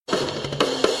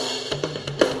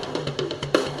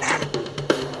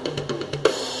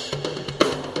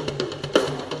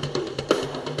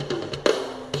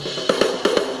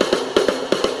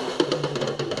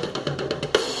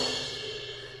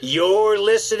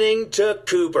listening to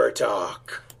Cooper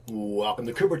Talk. Welcome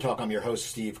to Cooper Talk. I'm your host,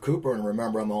 Steve Cooper, and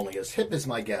remember, I'm only as hip as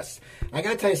my guests. I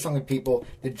gotta tell you something, people.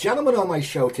 The gentleman on my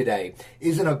show today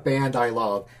is in a band I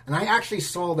love, and I actually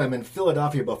saw them in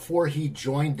Philadelphia before he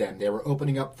joined them. They were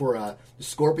opening up for the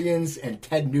Scorpions and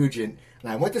Ted Nugent,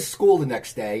 and I went to school the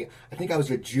next day. I think I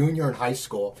was a junior in high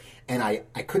school, and I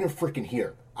couldn't freaking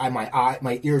hear.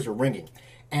 My ears were ringing.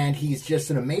 And he's just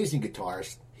an amazing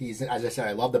guitarist. He's, as I said,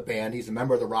 I love the band. He's a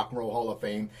member of the Rock and Roll Hall of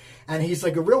Fame. And he's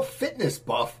like a real fitness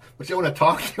buff, which I want to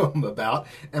talk to him about.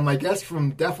 And my guest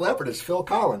from Def Leppard is Phil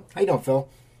Collen. How you doing, Phil?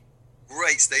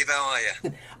 Great, Steve. How are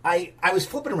you? I was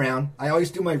flipping around. I always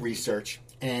do my research.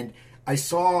 And I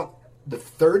saw the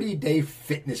 30-day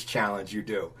fitness challenge you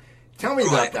do. Tell me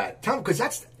about that. Tell me, because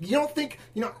that's, you don't think,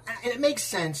 and it makes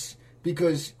sense.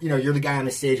 Because, you're the guy on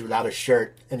the stage without a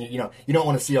shirt, and, you don't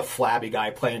want to see a flabby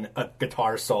guy playing a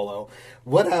guitar solo.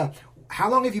 How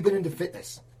long have you been into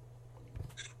fitness?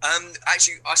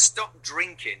 Actually, I stopped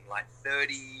drinking like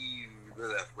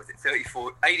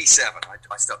 87.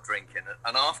 I stopped drinking.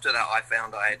 And after that, I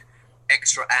found I had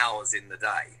extra hours in the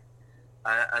day.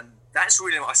 And that's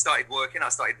really when I started working. I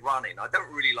started running. I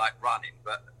don't really like running,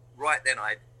 but right then I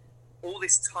had all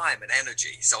this time and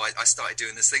energy, so I started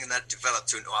doing this thing, and that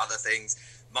developed into other things,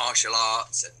 martial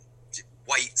arts and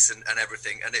weights and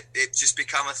everything, and it just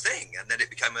became a thing, and then it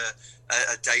became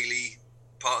a daily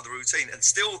part of the routine, and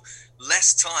still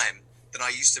less time than I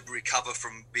used to recover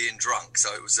from being drunk.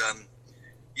 So it was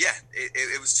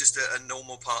it was just a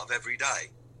normal part of every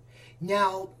day.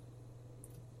 Now,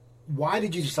 why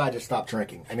did you decide to stop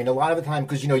drinking? I mean, a lot of the time,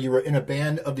 because, you were in a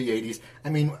band of the 80s. I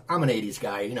mean, I'm an 80s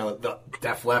guy. The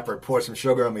Def Leppard, Pour Some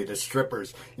Sugar on Me, the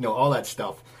Strippers, all that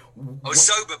stuff. I was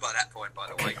sober by that point, by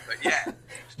the way, but yeah.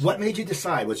 What made you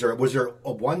decide? Was there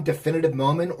a one definitive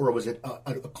moment, or was it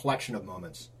a collection of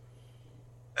moments?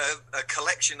 A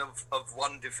collection of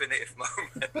one definitive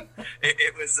moment.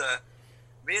 It was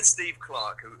me and Steve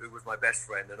Clark, who was my best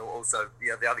friend, and also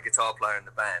the other guitar player in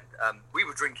the band. We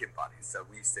were drinking buddies, so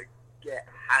we used to get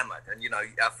hammered. And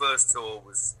our first tour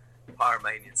was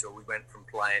Pyromania tour. We went from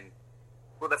playing.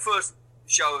 Well, the first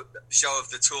show of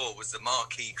the tour was the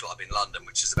Marquee Club in London,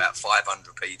 which is about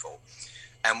 500 people,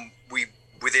 and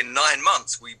within 9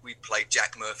 months we played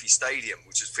Jack Murphy Stadium,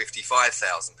 which is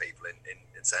 55,000 people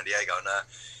in San Diego. And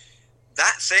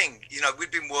that thing,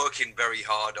 we'd been working very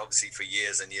hard, obviously, for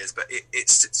years and years, but it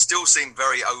still seemed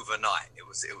very overnight. It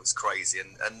was crazy,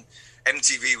 and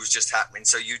MTV was just happening.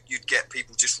 So you'd get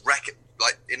people just wreck it,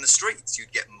 like in the streets.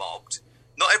 You'd get mobbed.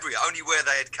 Not everywhere, only where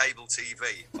they had cable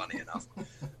TV. Funny enough,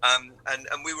 and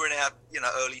we were in our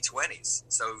early 20s.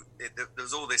 So there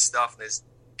was all this stuff, and there's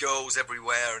girls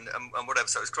everywhere, and whatever.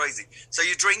 So it was crazy. So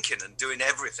you're drinking and doing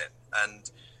everything, and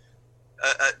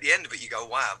at the end of it, you go,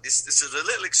 wow, this is a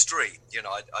little extreme.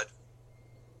 I'd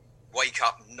wake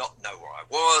up and not know where I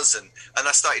was, and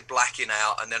I started blacking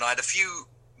out. And then I had a few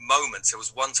moments. There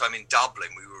was one time in Dublin,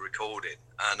 we were recording,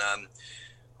 and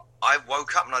I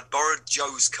woke up and I'd borrowed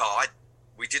Joe's car.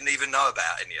 We didn't even know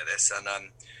about any of this. And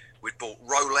we'd bought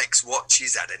Rolex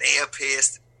watches, had an ear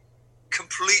pierced.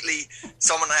 Completely,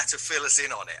 someone had to fill us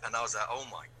in on it. And I was like, oh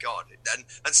my God.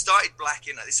 And started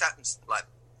blacking out. This happens like,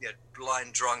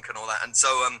 blind drunk and all that. And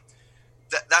so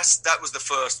that was the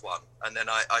first one. And then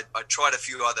I tried a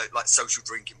few other, like, social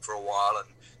drinking for a while, and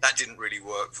that didn't really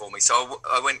work for me. So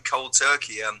I went cold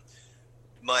turkey.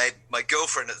 My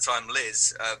girlfriend at the time,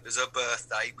 Liz, it was her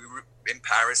birthday. We were in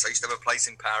Paris. I used to have a place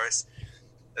in Paris.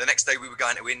 The next day we were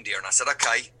going to India, and I said,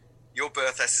 okay, your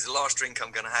birthday is the last drink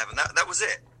I'm going to have. And that was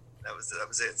it. That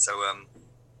was it. So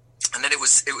and then it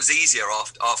was easier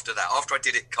after that. After I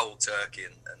did it cold turkey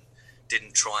and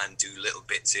didn't try and do little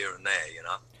bits here and there,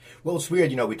 Well, it's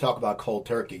weird, we talk about cold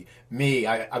turkey. Me,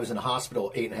 I was in a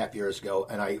hospital 8.5 years ago,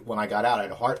 and when I got out, I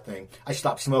had a heart thing. I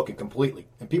stopped smoking completely.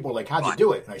 And people were like, how'd you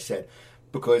do it? And I said,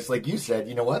 because like you said,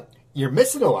 you know what? You're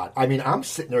missing a lot. I mean, I'm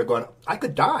sitting there going, I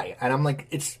could die. And I'm like,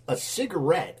 it's a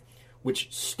cigarette,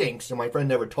 which stinks, and my friend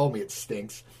never told me it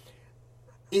stinks,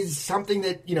 is something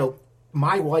that,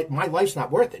 my life's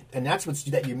not worth it, and that's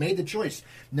that you made the choice.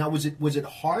 Now, was it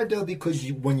hard though,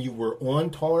 because when you were on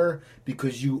tour,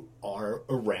 because you are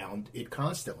around it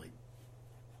constantly?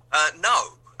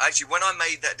 No, actually, when I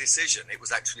made that decision, it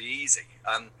was actually easy.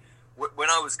 When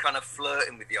I was kind of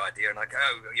flirting with the idea, and I go,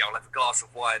 I'll have a glass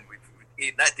of wine with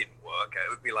it, that didn't work. It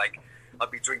would be like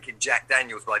I'd be drinking Jack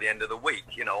Daniels by the end of the week,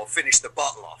 or finish the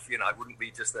bottle off. It wouldn't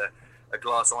be just a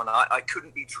glass of wine. I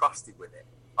couldn't be trusted with it.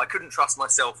 I couldn't trust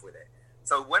myself with it.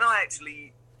 So when I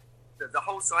actually, the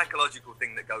whole psychological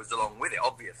thing that goes along with it,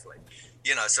 obviously,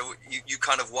 so you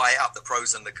kind of weigh up the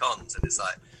pros and the cons, and it's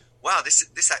like, wow,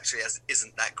 this actually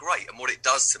isn't that great. And what it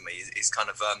does to me is kind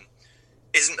of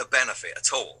isn't a benefit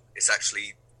at all. It's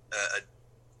actually a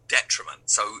detriment.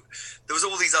 So there was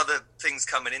all these other things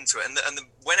coming into it, and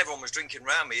when everyone was drinking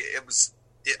around me,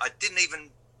 I didn't even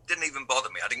bother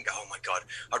me. I didn't go, oh my God,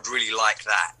 I'd really like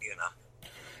that, you know.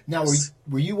 Now,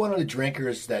 were you one of the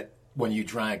drinkers that, when you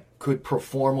drank, could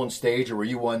perform on stage, or were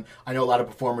you one? I know a lot of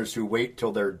performers who wait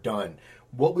till they're done.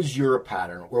 What was your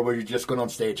pattern, or were you just going on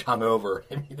stage hungover?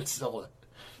 I mean, it's still.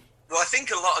 Well, I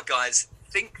think a lot of guys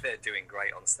think they're doing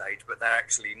great on stage, but they're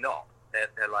actually not.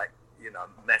 They're like, you know,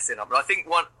 messing up. But I think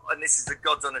and this is the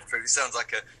God's honest truth. It sounds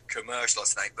like a commercial, I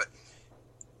think, but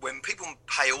when people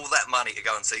pay all that money to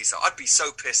go and see, so I'd be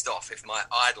so pissed off if my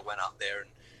idol went up there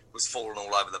and was falling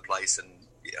all over the place, and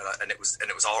it was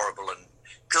horrible. And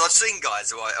because I've seen guys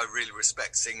who I really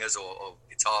respect, singers or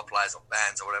guitar players or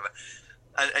bands or whatever,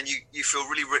 and you feel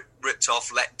really ripped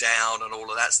off, let down, and all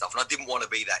of that stuff. And I didn't want to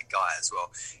be that guy as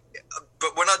well.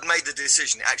 But when I'd made the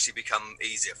decision, it actually become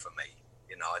easier for me.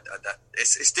 You know,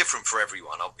 it's different for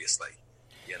everyone, obviously.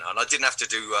 You know, and I didn't have to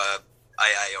do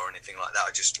AA or anything like that.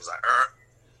 I just was like,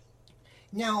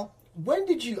 Now, when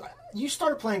did you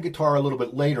started playing guitar a little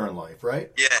bit later in life,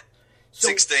 right? Yeah,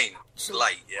 16,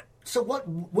 late, yeah. So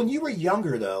when you were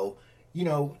younger, though, you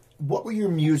know, what were your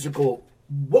musical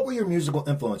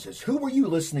influences? Who were you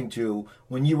listening to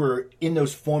when you were in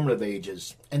those formative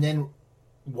ages? And then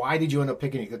why did you end up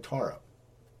picking a guitar up?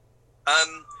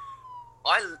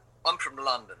 I'm from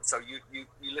London, so you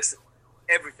listen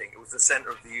everything. It was the center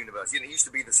of the universe. You know, it used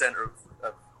to be the center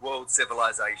of world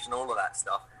civilization, all of that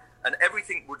stuff. And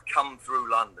everything would come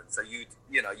through London. So you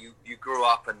grew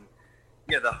up, and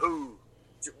you know, the Who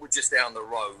were just down the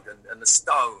road, and the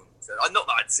Stones. Not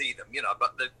that I'd see them, you know,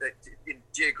 but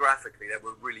geographically they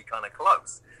were really kind of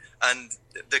close. And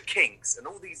the Kinks and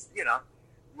all these, you know,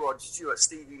 Rod Stewart,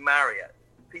 Stevie Marriott,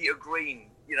 Peter Green,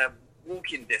 you know,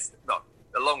 walking distance, not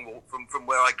a long walk from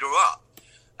where I grew up.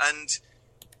 And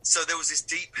so there was this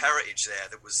deep heritage there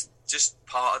that was just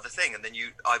part of the thing. And then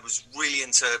I was really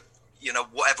into, you know,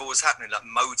 whatever was happening, like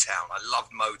Motown. I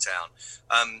loved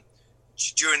Motown.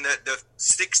 During the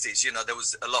 60s, you know, there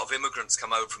was a lot of immigrants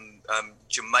come over from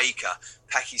Jamaica,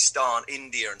 Pakistan,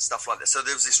 India, and stuff like that. So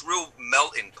there was this real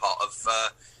melting pot of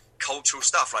cultural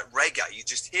stuff, like reggae. You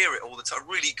just hear it all the time.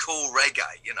 Really cool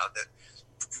reggae, you know, that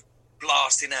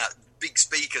blasting out big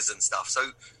speakers and stuff. So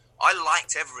I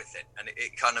liked everything, and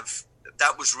it kind of,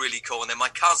 that was really cool. And then my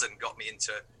cousin got me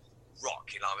into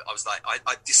rock. You know, I was like,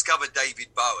 I discovered David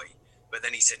Bowie, but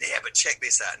then he said, yeah, but check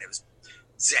this out. And it was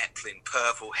Zeppelin,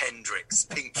 Purple, Hendrix,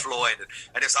 Pink Floyd,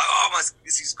 and it was like, oh,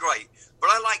 this is great. But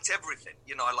I liked everything.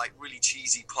 You know, I like really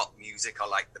cheesy pop music. I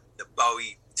like the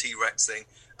Bowie T-Rex thing,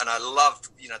 and I loved,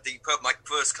 you know, Deep Purple. My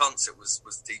first concert was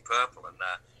Deep Purple, and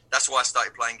that's why I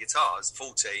started playing guitar. I was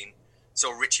 14,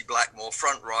 saw Richie Blackmore,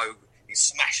 front row. He's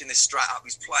smashing this Strat up,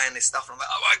 he's playing this stuff, and I'm like,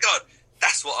 oh my God,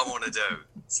 that's what I want to do.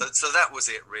 So that was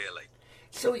it, really.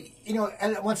 So, you know,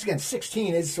 and once again,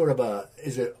 16 is sort of a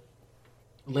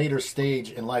later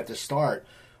stage in life to start.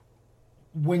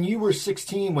 When you were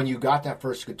 16, when you got that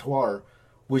first guitar,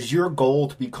 was your goal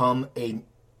to become a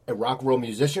rock and roll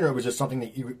musician, or was it something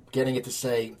that you were getting it to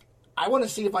say, I want to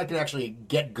see if I could actually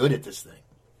get good at this thing?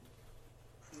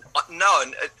 No,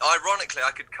 and ironically,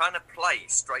 I could kind of play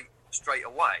straight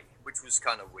away, which was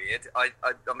kind of weird. I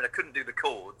mean, I couldn't do the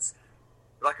chords,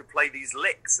 but I could play these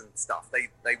licks and stuff.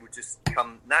 They would just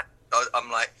come.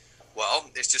 I'm like, well,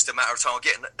 it's just a matter of time.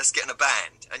 Let's get in a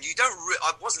band. And you don't.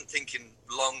 I wasn't thinking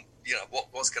long. You know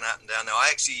what's going to happen down there. I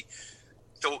actually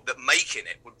thought that making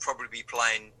it would probably be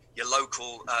playing your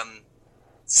local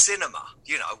cinema.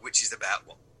 You know, which is about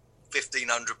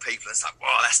 1,500 people. And it's like,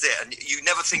 wow, that's it. And you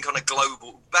never think on a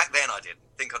global. Back then, I didn't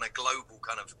think on a global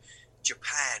kind of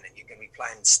Japan, and you're going to be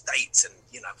playing states and,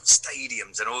 you know,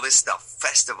 stadiums and all this stuff,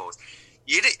 festivals.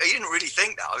 You didn't really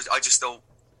think that. I just thought,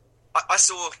 I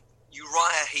saw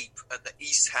Uriah Heep at the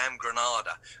East Ham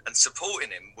Granada, and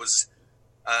supporting him was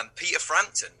Peter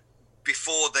Frampton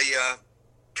before the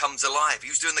Comes Alive. He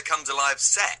was doing the Comes Alive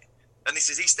set, and this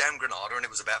is East Ham Granada, and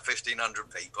it was about 1,500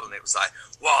 people, and it was like,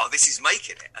 wow, this is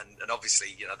making it. And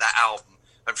obviously, you know, that album,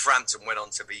 and Frampton went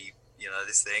on to be, you know,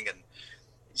 this thing, and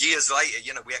years later,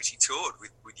 you know, we actually toured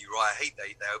with Uriah Heep.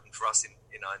 They opened for us in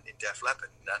Def Leppard.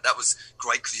 And that was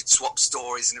great because you'd swap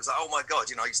stories, and it was like, oh my God,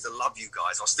 you know, I used to love you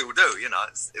guys. I still do, you know.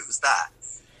 It was that.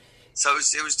 So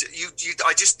it was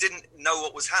I just didn't know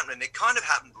what was happening. It kind of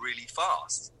happened really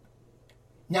fast.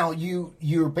 Now,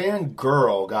 your band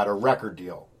Girl got a record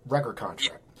contract.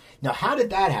 Yeah. Now, how did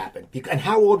that happen? And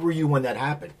how old were you when that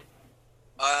happened?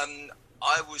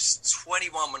 I was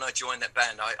 21 when I joined that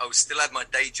band. I still had my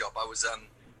day job. I was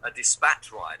a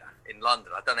dispatch rider in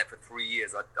London. I'd done it for 3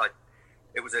 years.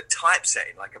 It was a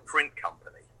typesetting, like a print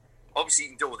company. Obviously,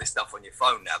 you can do all this stuff on your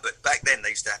phone now, but back then they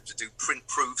used to have to do print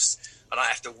proofs, and I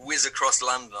have to whiz across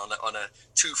London on a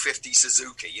 250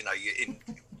 Suzuki. You know, you're in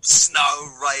snow,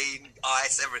 rain,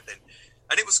 ice, everything,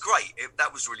 and it was great.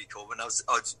 That was really cool. And I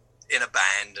was in a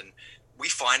band, and we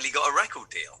finally got a record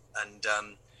deal. And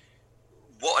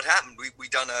what had happened? We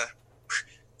done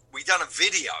a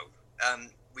video.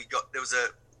 There was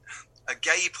a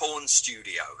gay porn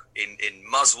studio in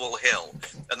Muswell Hill,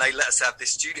 and they let us have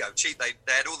this studio cheap. They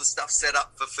had all the stuff set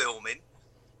up for filming,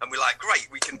 and we're like, great,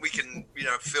 we can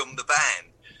film the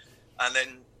band. And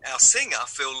then our singer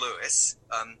Phil Lewis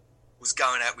was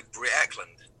going out with Britt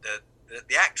Ekland,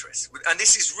 the actress, and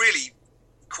this is really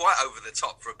quite over the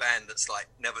top for a band that's like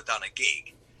never done a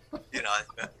gig. You know,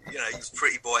 he was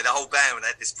Pretty Boy. The whole band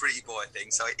had this Pretty Boy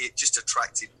thing, so it just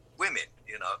attracted women,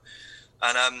 you know,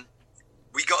 and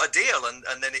we got a deal,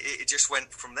 and then it just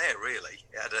went from there. Really,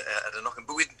 it had a knock.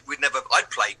 But we'd never. I'd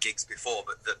played gigs before,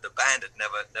 but the band had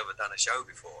never done a show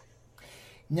before.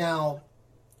 Now,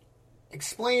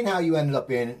 explain how you ended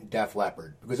up in Def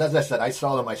Leppard, because as I said, I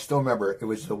saw them. I still remember it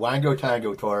was the Wango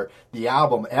Tango tour, the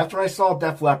album. After I saw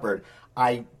Def Leppard,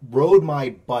 I rode my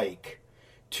bike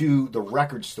to the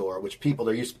record store, which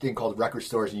there used to be a thing called record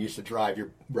stores, and you used to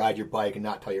ride your bike and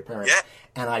not tell your parents. Yeah.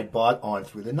 And I bought On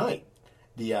Through the Night,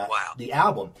 the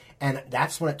album, and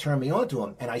that's when it turned me on to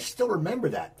them, and I still remember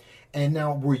that. And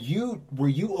now, were you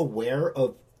aware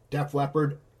of Def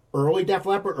Leppard, early Def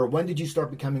Leppard, or when did you start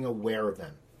becoming aware of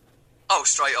them? Oh,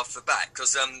 straight off the bat,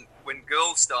 because when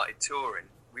Girl started touring,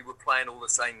 we were playing all the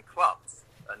same clubs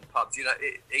and pubs. You know,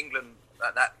 England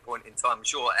at that point in time,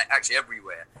 sure, actually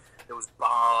everywhere, there was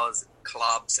bars,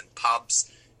 clubs, and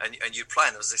pubs, and you'd play,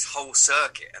 and there was this whole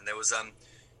circuit, and there was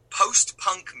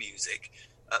post-punk music.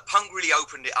 Punk really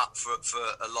opened it up for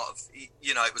a lot of,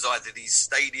 you know, it was either these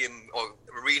stadium or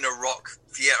arena rock,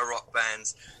 theatre rock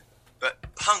bands, but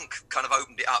punk kind of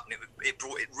opened it up, and it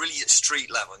brought it really at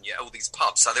street level, and all these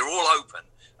pubs, so they were all open,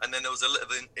 and then there was a little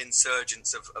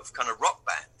insurgence of kind of rock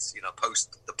bands, you know,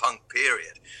 post the punk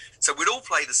period. So we'd all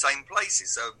play the same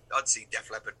places, so I'd see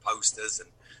Def Leppard posters, and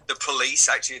the Police,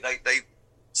 actually, they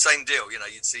same deal, you know,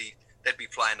 they'd be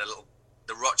playing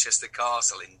the Rochester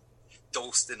Castle in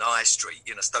Dalston High Street,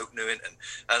 you know, Stoke Newington,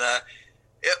 and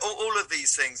all of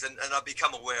these things, and I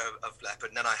become aware of Leppard,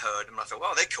 and then I heard them, and I thought,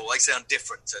 well, they're cool, they sound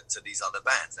different to these other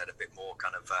bands. They had a bit more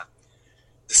kind of,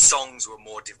 the songs were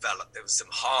more developed, there was some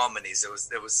harmonies,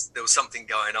 there was something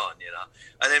going on, you know,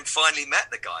 and then finally met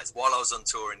the guys while I was on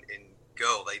tour in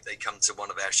Girl. They come to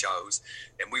one of our shows,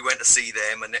 and we went to see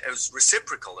them, and it was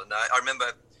reciprocal, and I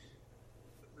remember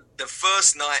the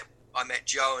first night I met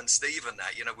Joe and Steve and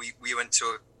that, you know, we went to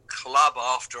a club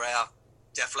after our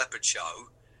Def Leppard show,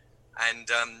 and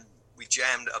we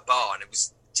jammed at a bar, and it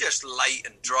was just late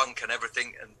and drunk and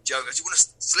everything, and Joe goes, "You want to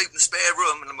sleep in the spare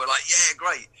room?" And we're like, "Yeah,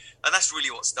 great." And that's really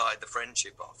what started the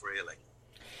friendship off, really.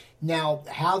 Now,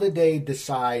 how did they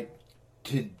decide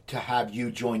to have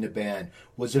you join the band?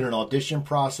 Was it an audition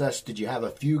process? Did you have a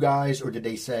few guys, or did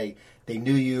they say they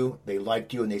knew you, they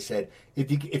liked you, and they said,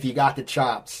 if you got the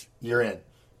chops, you're in?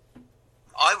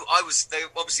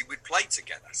 Obviously we'd played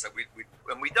together, so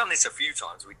we'd done this a few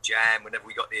times. We'd jam whenever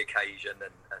we got the occasion,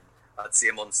 and I'd see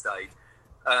them on stage.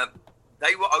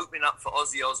 They were opening up for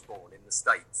Ozzy Osbourne in the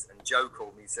States, and Joe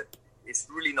called me and said, "It's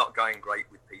really not going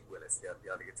great with Pete Willis, the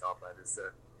other guitar player.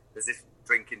 There's this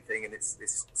drinking thing, and it's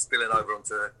spilling over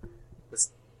onto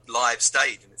this live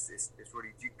stage, and it's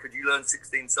really, could you learn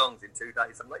 16 songs in 2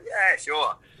 days?" I'm like, "Yeah,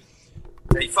 sure."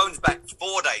 And he phones back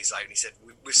 4 days later, and he said,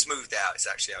 "We've smoothed out. It's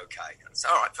actually okay." And I said,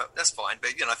 "All right, that's fine.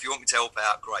 But, you know, if you want me to help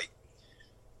out, great."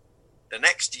 The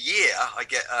next year, I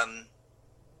get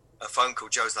a phone call.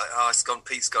 Joe's like, "Oh,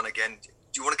 Pete's gone again. Do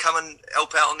you want to come and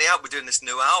help out on the album? We're doing this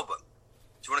new album.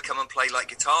 Do you want to come and play, like,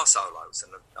 guitar solos?"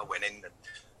 And I went in and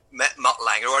met Mutt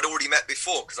Lange, who I'd already met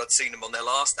before because I'd seen them on their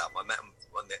last album. I met them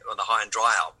on the High and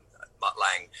Dry album, Mutt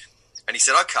Lange. And he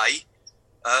said, "Okay,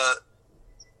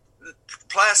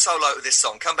 play a solo to this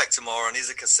song, come back tomorrow, and here's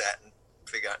a cassette," and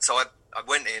figure out. So I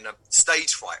went in,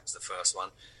 Stage Fright was the first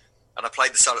one, and I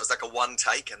played the solo. It was like a one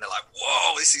take, and they're like,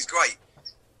 "Whoa, this is great."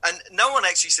 And no one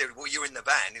actually said, "Well, you're in the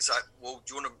band." It's like, "Well,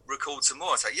 do you want to record some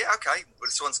more?" I said, "Yeah, okay." Well,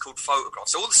 this one's called Photograph.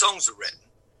 So all the songs were written,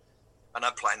 and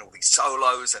I'm playing all these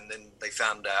solos, and then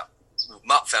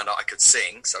Mutt found out I could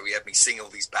sing, so he had me sing all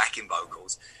these backing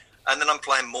vocals. And then I'm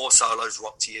playing more solos,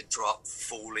 Rock to Your Drop,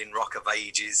 Falling, Rock of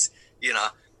Ages, you know,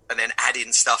 and then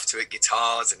adding stuff to it,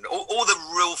 guitars, and all the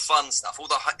real fun stuff. All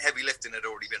the heavy lifting had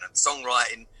already been done.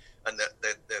 Songwriting and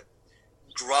the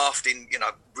grafting, you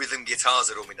know, rhythm guitars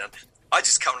had all been done. I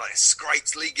just come like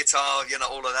scrapes, lead guitar, you know,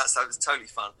 all of that stuff. It was totally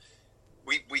fun.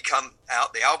 We come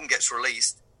out, the album gets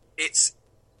released. It's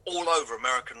all over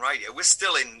American radio. We're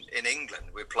still in England.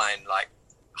 We're playing like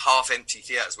half-empty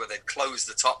theatres where they'd close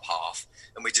the top half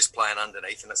and we're just playing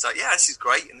underneath. And it's like, yeah, this is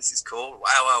great and this is cool.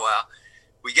 Wow, wow, wow.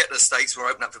 We get to the States, we're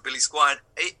opening up for Billy Squier, and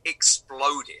it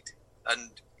exploded.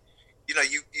 And, you know,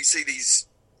 you see these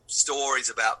stories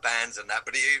about bands and that,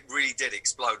 but it really did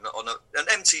explode. And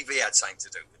MTV had something to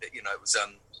do with it. You know, it was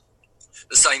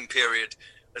the same period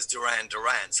as Duran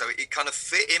Duran. So it kind of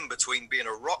fit in between being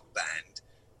a rock band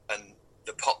and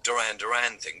the pop Duran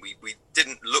Duran thing. We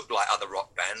didn't look like other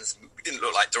rock bands. We didn't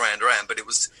look like Duran Duran, but it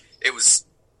was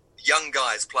young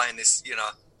guys playing this, you know,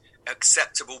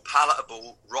 acceptable,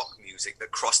 palatable rock music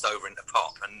that crossed over into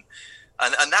pop. And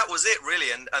that was it,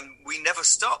 really. And we never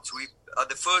stopped.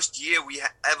 The first year we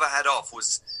ever had off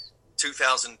was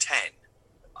 2010.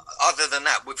 Other than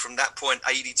that, from that point,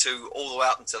 82, all the way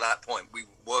up until that point, we were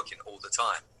working all the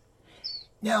time.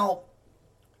 Now,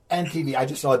 MTV, I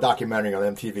just saw a documentary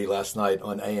on MTV last night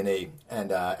on A&E,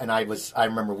 and I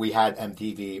remember we had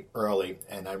MTV early,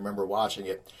 and I remember watching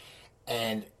it.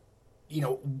 And, you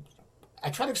know, I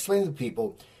try to explain to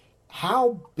people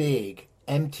how big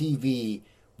MTV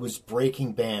was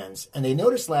breaking bands, and they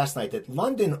noticed last night that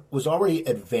London was already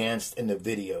advanced in the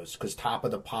videos because Top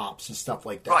of the Pops and stuff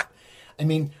like that. Right. I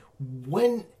mean,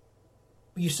 when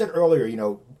you said earlier, you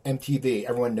know, MTV,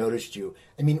 everyone noticed you.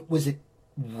 I mean, was it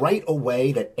right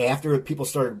away that after people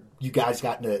started, you guys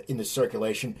got into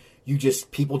circulation,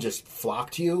 people just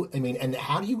flocked to you? I mean, and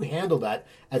how do you handle that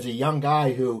as a young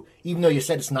guy who, even though you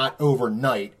said it's not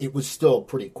overnight, it was still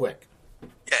pretty quick?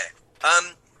 Yeah.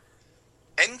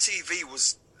 MTV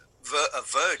was a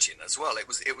virgin as well. It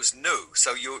was new.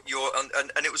 So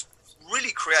and it was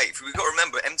really creative. We've got to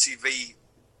remember MTV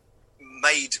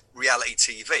made reality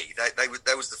TV.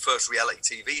 That was the first reality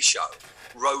TV show,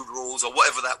 Road Rules or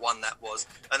whatever that was,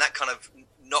 and that kind of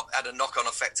had a knock-on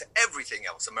effect to everything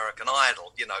else. American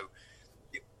Idol, you know,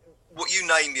 what you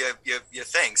name your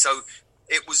thing. So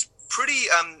it was pretty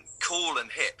cool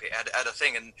and hip. It had a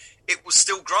thing, and it was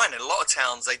still grinding. A lot of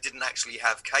towns, they didn't actually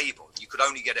have cable. You could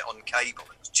only get it on cable.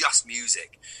 It was just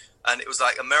music. And it was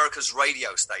like America's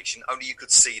radio station, only you could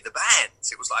see the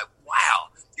bands. It was like, wow.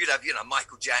 You'd have, you know,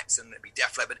 Michael Jackson, there'd be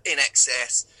Def Leppard, In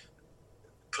Excess,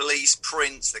 Police,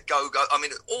 Prince, the Go-Go. I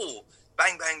mean, all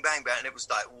bang, bang, bang, bang. And it was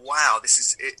like, wow,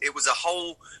 it was a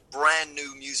whole brand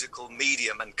new musical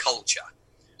medium and culture,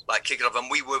 like kicking off. And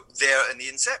we were there in the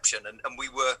inception, and we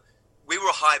were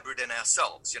a hybrid in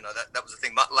ourselves. You know, that was the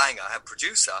thing. Mutt Lange, our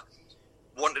producer,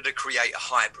 wanted to create a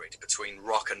hybrid between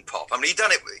rock and pop. I mean, he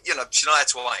done it, you know, Shania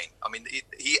Twain. I mean,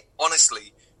 he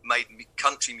honestly made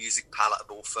country music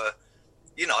palatable for,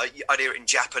 you know, I'd hear it in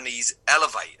Japanese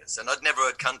elevators, and I'd never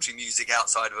heard country music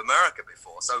outside of America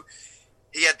before. So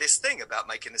he had this thing about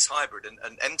making this hybrid,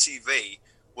 and MTV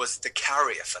was the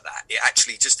carrier for that. It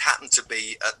actually just happened to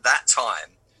be at that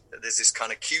time that there's this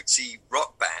kind of cutesy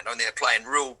rock band, and they're playing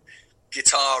real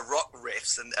guitar rock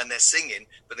riffs and they're singing,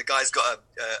 but the guy's got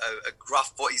a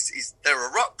gruff voice. They're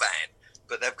a rock band,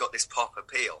 but they've got this pop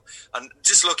appeal. And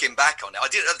just looking back on it,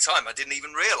 at the time I didn't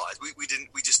even realize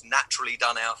we just naturally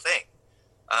done our thing.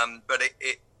 But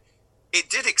it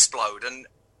did explode, and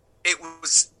it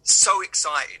was so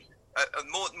exciting.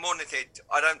 More than anything,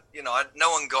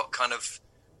 no one got kind of,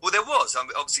 well, there was. I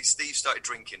mean, obviously Steve started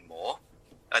drinking more,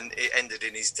 and it ended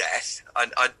in his death.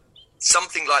 And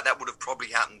something like that would have probably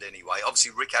happened anyway.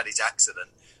 Obviously, Rick had his accident,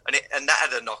 and that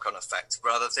had a knock-on effect for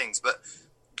other things. But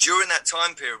during that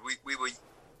time period, we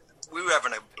were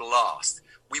having a blast.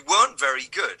 We weren't very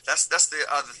good. That's the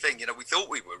other thing. You know, we thought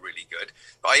we were really good,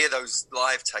 but I hear those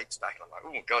live tapes back, and I'm like,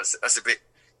 oh god, that's a bit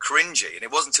cringy. And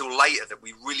it wasn't until later that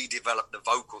we really developed the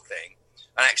vocal thing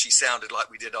and actually sounded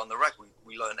like we did on the record.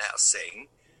 We learned how to sing.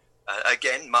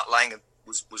 Again, Mutt Lange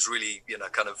was really, you know,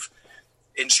 kind of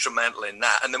instrumental in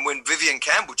that. And then when Vivian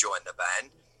Campbell joined the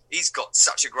band, he's got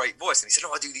such a great voice, and he said,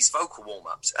 I do these vocal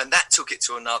warm-ups, and that took it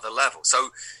to another level. So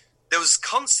there was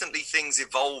constantly things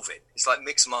evolving. It's like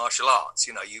mixed martial arts.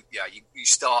 You know, you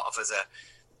start off as a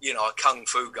kung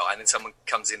fu guy, and then someone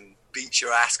comes in, beats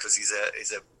your ass because he's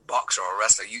a boxer or a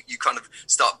wrestler. You kind of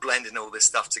start blending all this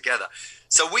stuff together.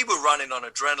 So we were running on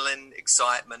adrenaline,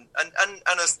 excitement, and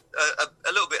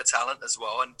a little bit of talent as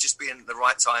well, and just being at the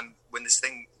right time when this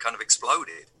thing kind of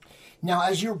exploded. Now,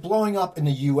 as you're blowing up in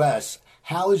the U.S.,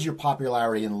 how is your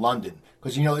popularity in London?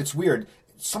 Because, you know, it's weird.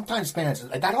 Sometimes bands,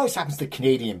 that always happens to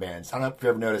Canadian bands. I don't know if you've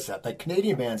ever noticed that. Like,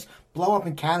 Canadian bands blow up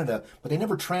in Canada, but they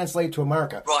never translate to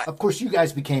America. Right. Of course, you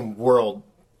guys became world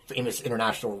famous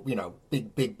international,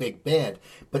 big band.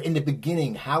 But in the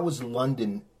beginning, how was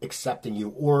London accepting you,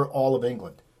 or all of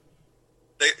England?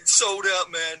 They sold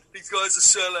out, man. These guys are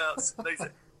sellouts.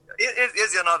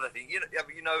 Here's another thing. You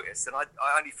noticed, and I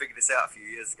only figured this out a few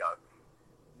years ago.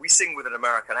 We sing with an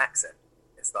American accent.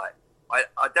 It's like I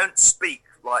don't speak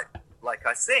like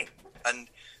I sing, and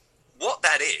what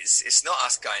that is, it's not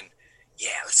us going,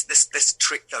 yeah, let's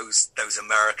trick those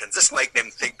Americans. Let's make them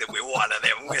think that we're one of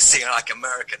them. We're singing like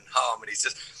American harmonies.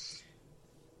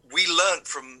 We learned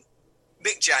from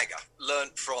Mick Jagger,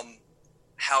 learned from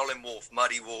Howlin' Wolf,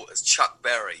 Muddy Waters, Chuck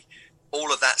Berry,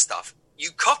 all of that stuff.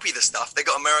 You copy the stuff, they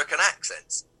got American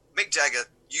accents. Mick Jagger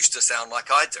used to sound like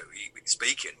I do,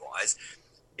 speaking wise.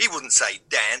 He wouldn't say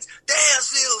dance,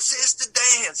 little sister,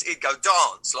 dance. He'd go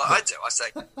dance like I do. I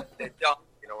say,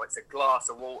 it's a glass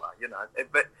of water,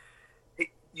 But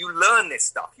you learn this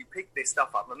stuff. You pick this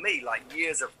stuff up. And me, like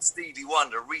years of Stevie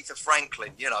Wonder, Aretha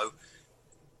Franklin,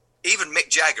 even Mick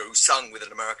Jagger, who sung with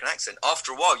an American accent,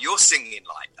 after a while, you're singing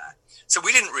like that. So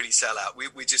we didn't really sell out.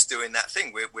 We're just doing that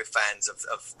thing. We're fans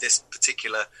of this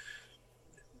particular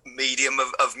medium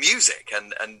of music,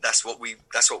 and that's what we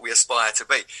aspire to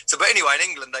be. So, but anyway, in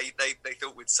England, they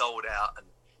thought we'd sold out, and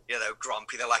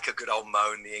grumpy. They're like a good old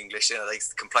moan, the English. They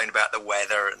complain about the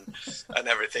weather and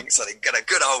everything. So they get a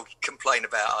good old complain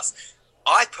about us.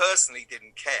 I personally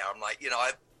didn't care. I'm like,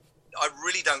 I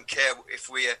really don't care if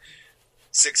we're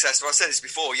successful. I said this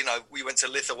before. We went to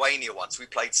Lithuania once. We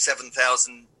played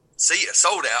 7,000 seater,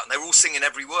 sold out, and they were all singing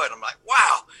every word. I'm like,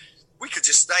 wow, we could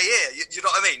just stay here. You know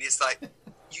what I mean? It's like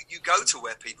you go to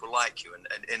where people like you, and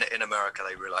in America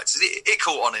they realise. So it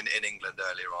caught on in England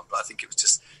earlier on, but I think it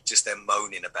was just them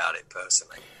moaning about it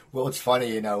personally. Well, it's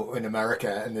funny, in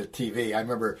America and the TV. I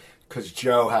remember because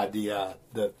Joe had the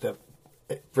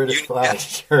British flag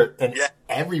shirt, and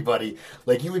everybody,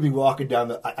 like, you would be walking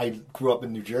down I grew up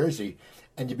in New Jersey,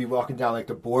 and you'd be walking down like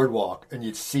the boardwalk, and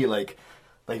you'd see like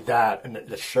that, and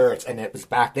the shirts, and it was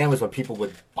back then was when people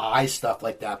would buy stuff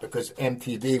like that because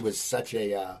MTV was such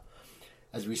a,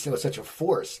 as we said, was such a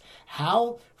force.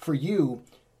 How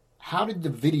did the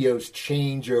videos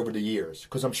change over the years?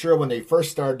 Because I'm sure when they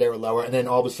first started, they were lower, and then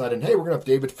all of a sudden, hey, we're going to have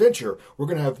David Fincher, we're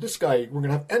going to have this guy, we're going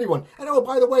to have anyone. And oh,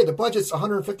 by the way, the budget's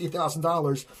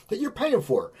 $150,000 that you're paying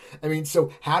for. I mean,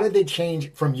 so how did they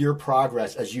change from your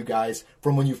progress as you guys,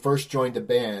 from when you first joined the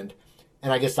band,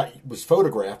 and I guess that was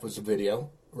Photograph was a video,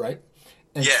 right?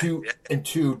 And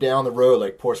two down the road,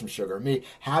 like Pour Some Sugar on Me.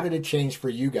 How did it change for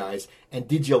you guys? And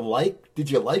did you like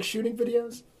shooting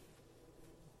videos?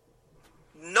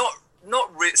 Not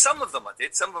really. Some of them I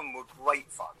did. Some of them were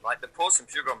great fun. Like the Pour Some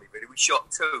Sugar on Me video, we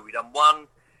shot 2. We done one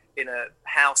in a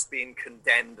house being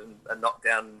condemned and knocked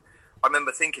down. I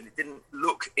remember thinking it didn't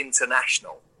look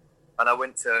international, and I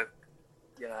went to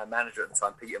our manager at the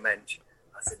time, Peter Mensch.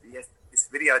 I said, yes, this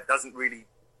video doesn't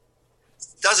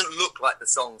look like the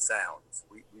song sounds.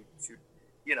 We should,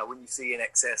 when you see In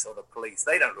Excess or the Police,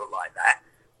 they don't look like that.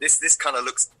 This kind of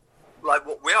looks like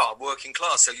what we are, working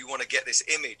class. So you want to get this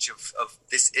image of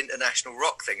this international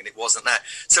rock thing, and it wasn't that.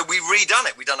 So we redone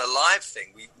it. We done a live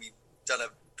thing. We done a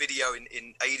video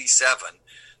in '87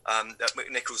 at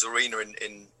McNichols Arena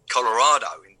in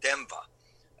Colorado, in Denver,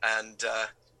 and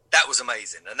that was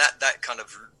amazing. And that kind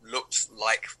of looked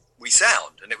like we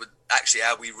sound, and it was actually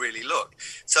how we really look.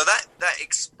 So that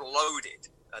exploded,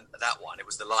 and that one, it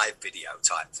was the live video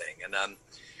type thing, and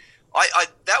I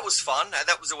that was fun.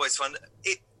 That was always fun.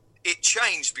 It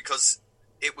changed because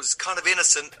it was kind of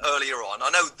innocent earlier on.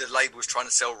 I know the label was trying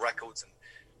to sell records and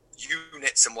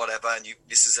units and whatever, and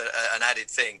this is an added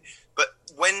thing. But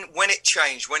when it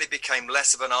changed, when it became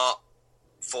less of an art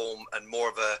form and more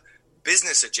of a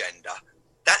business agenda,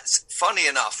 that's funny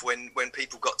enough. When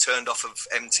people got turned off of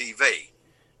MTV,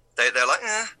 they're like,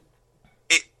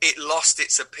 it lost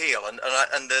its appeal, and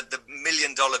the $1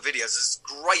 million videos, as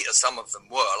great as some of them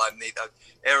were, like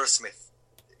Aerosmith.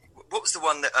 What was the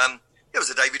one that it was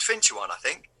a David Fincher one, I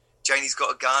think. Janie's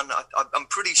Got a Gun. I'm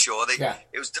pretty sure it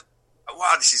was.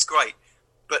 Wow, this is great.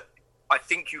 But I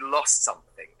think you lost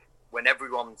something when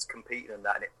everyone's competing in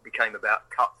that, and it became about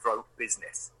cutthroat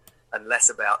business and less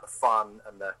about the fun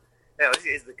and the.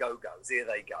 Here's the Go-Go's. Here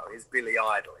they go. Here's Billy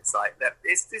Idol. It's like that.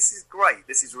 This is great.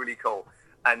 This is really cool.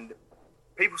 And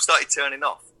people started turning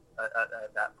off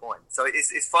at that point. So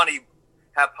it's funny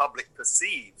how public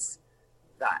perceives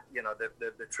that,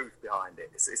 the truth behind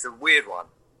it. It's a weird one.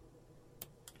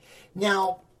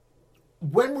 Now,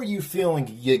 when were you feeling,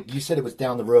 you said it was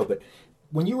down the road, but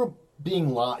when you were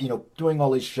being, doing all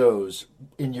these shows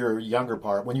in your younger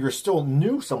part, when you were still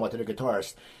new somewhat to the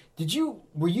guitarist,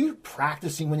 Were you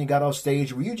practicing when you got off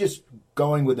stage? Were you just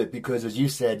going with it because, as you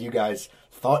said, you guys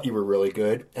thought you were really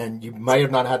good and you might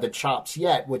have not had the chops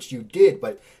yet, which you did,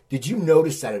 but did you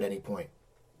notice that at any point?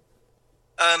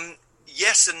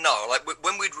 Yes and no. Like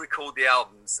when we'd record the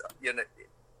albums,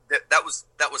 that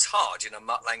was hard.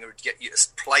 Mutt Lange would get you to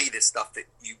play this stuff that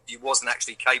you wasn't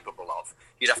actually capable of.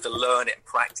 You'd have to learn it and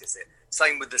practice it.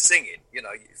 Same with the singing.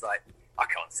 It's like, I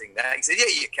can't sing that. He said, yeah,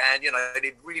 you can.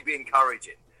 It'd really be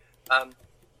encouraging. And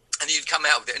you'd come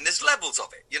out with it, and there's levels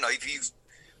of it.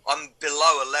 I'm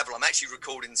below a level. I'm actually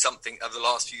recording something over the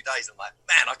last few days. I'm like,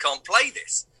 man, I can't play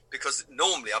this because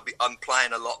normally I'm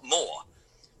playing a lot more.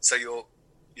 So you're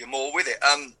more with it.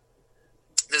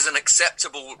 There's an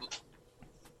acceptable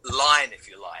line, if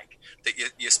you like, that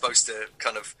you're supposed to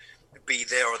kind of be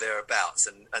there or thereabouts,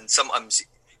 and sometimes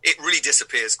it really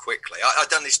disappears quickly. I've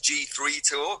done this G3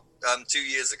 tour 2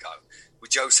 years ago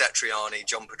with Joe Satriani,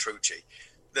 John Petrucci.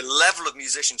 The level of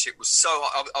musicianship was so...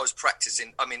 I was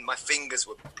practicing. I mean, my fingers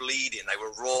were bleeding. They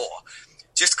were raw.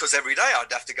 Just because every day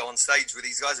I'd have to go on stage with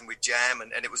these guys and we'd jam,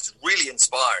 and it was really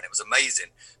inspiring. It was amazing,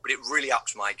 but it really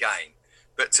upped my game.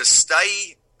 But to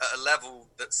stay at a level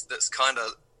that's kind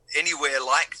of anywhere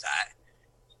like that,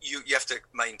 you have to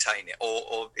maintain it.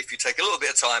 Or if you take a little bit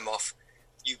of time off,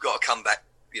 you've got to come back,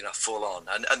 full on.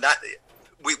 And that...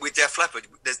 With Def Leppard,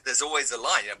 there's always a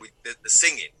line. The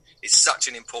singing is such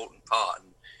an important part, and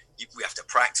we have to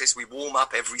practice. We warm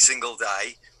up every single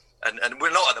day, and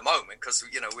we're not at the moment because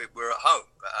we're at home.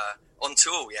 But on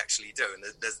tour, we actually do, and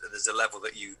there's a level of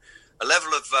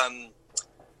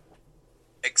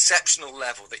exceptional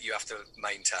level that you have to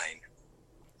maintain.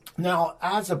 Now,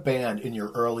 as a band in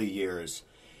your early years,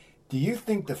 do you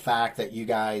think the fact that you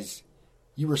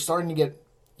were starting to get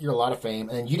a lot of fame,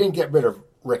 and you didn't get rid of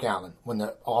Rick Allen when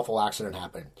the awful accident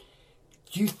happened,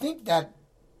 do you think that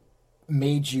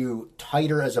made you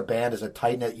tighter as a band, as a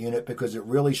tight-knit unit, because it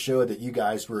really showed that you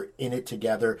guys were in it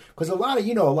together? Because a lot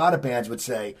of bands would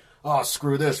say, oh,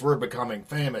 screw this, we're becoming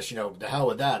famous, the hell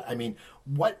with that.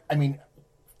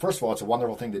 First of all, it's a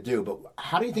wonderful thing to do, but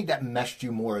how do you think that meshed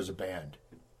you more as a band?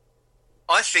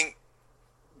 I think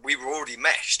we were already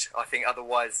meshed. I think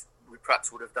otherwise we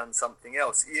perhaps would have done something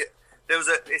else.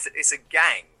 It's a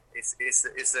gang.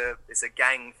 It's a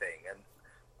gang thing, and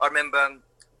I remember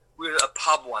we were at a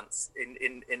pub once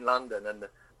in London, and the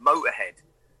Motorhead,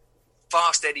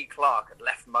 Fast Eddie Clarke had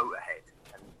left Motorhead,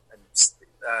 and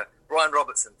Brian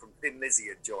Robertson from Thin Lizzy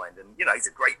had joined, and he's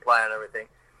a great player and everything,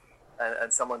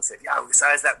 and someone said, "Yeah, so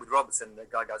how's that with Robertson?" And the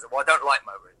guy goes, "Well, I don't like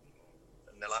Motorhead,"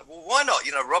 and they're like, "Well, why not?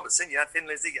 Robertson, Thin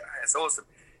Lizzy, yeah, that's awesome."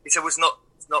 He said, "Well,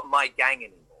 it's not my gang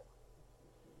anymore."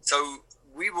 So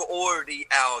we were already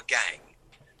our gang.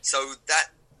 So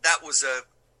that was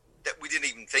that we didn't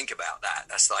even think about that.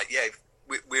 That's like, yeah,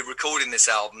 we're recording this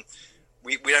album.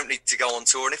 We don't need to go on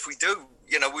tour, and if we do,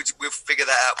 we'll figure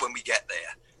that out when we get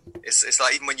there. It's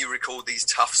like even when you record these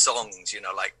tough songs,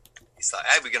 like it's like,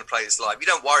 hey, we're going to play this live. You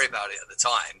don't worry about it at the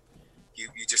time. You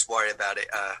just worry about it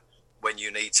when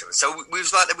you need to. So we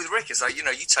was like that with Rick. It's like, you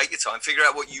take your time, figure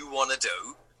out what you want to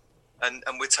do, and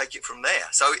we'll take it from there.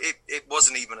 So it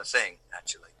wasn't even a thing,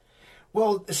 actually.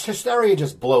 Well, Hysteria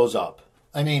just blows up.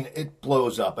 It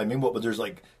blows up. There's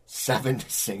like 7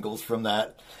 singles from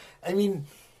that.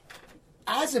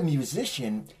 As a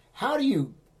musician, how do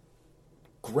you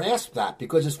grasp that?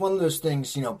 Because it's one of those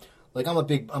things, like I'm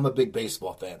a big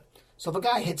baseball fan. So if a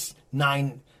guy hits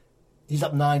 9, he's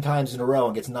up 9 times in a row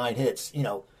and gets 9 hits,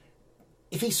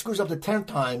 if he screws up the 10th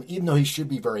time, even though he should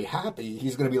be very happy,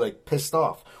 he's going to be like pissed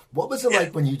off. What was it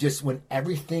like when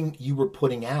everything you were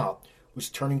putting out was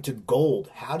turning to gold?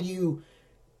 How do you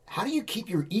keep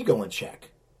your ego in check?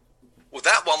 Well,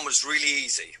 that one was really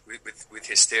easy with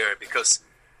Hysteria because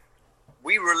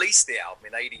we released the album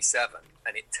in '87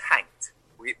 and it tanked.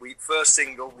 We first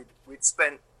single, we'd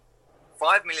spent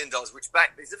 $5 million, which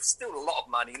back is still a lot of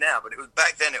money now, but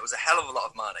back then it was a hell of a lot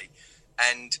of money,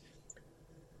 and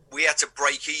we had to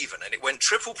break even, and it went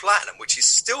triple platinum, which is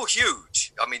still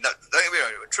huge. Don't get me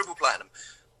wrong, it went triple platinum,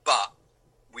 but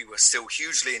we were still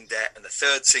hugely in debt, and the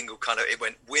third single it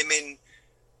went women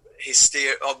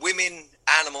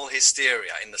animal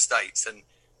hysteria in the States, and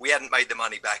we hadn't made the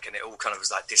money back, and it all kind of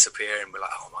was like disappearing. We're like,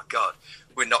 oh my God,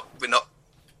 we're not.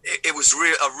 It was a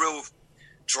real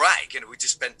drag. We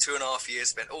just spent 2.5 years,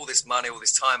 spent all this money, all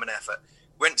this time and effort,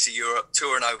 went to Europe,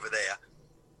 touring over there.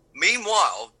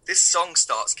 Meanwhile, this song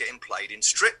starts getting played in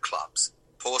strip clubs.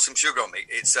 Pour Some Sugar on Me.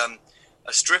 It's a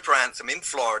stripper anthem in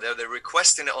Florida. They're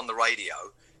requesting it on the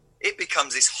radio. It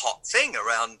becomes this hot thing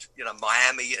around,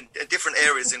 Miami and different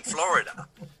areas in Florida.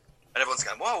 And everyone's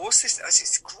going, wow, what's this? This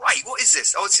is great. What is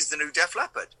this? Oh, this is the new Def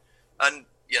Leppard. And,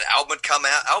 album had come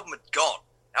out, album had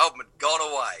gone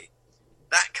away.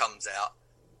 That comes out,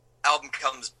 album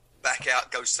comes back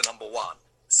out, goes to number one,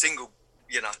 single,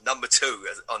 number two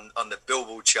on the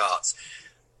Billboard charts.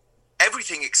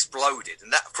 Everything exploded,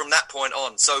 and that from that point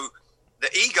on. So the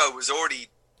ego was already,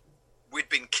 we'd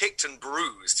been kicked and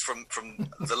bruised from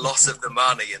the loss of the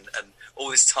money and all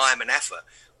this time and effort.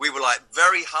 We were like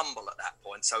very humble at that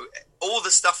point. So all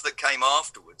the stuff that came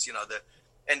afterwards, that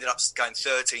ended up going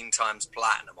 13 times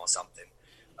platinum or something.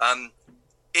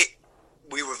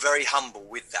 We were very humble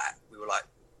with that. We were like,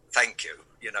 thank you,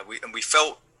 we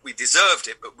felt we deserved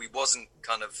it, but we wasn't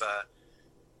kind of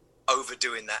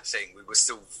overdoing that thing. We were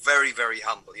still very, very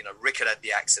humble. Rick had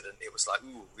the accident. It was like,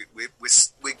 ooh,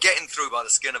 we're getting through by the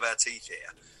skin of our teeth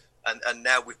here. And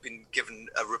now we've been given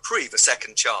a reprieve, a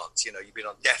second chance. You've been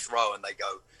on death row, and they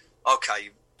go,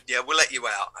 okay, yeah, we'll let you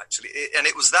out, actually. And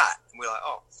it was that. And we're like,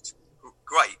 oh,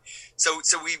 great. So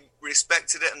we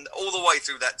respected it, and all the way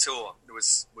through that tour, it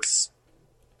was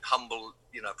humble,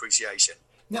 appreciation.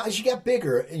 Now, as you get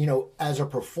bigger, as a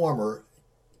performer,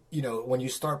 when you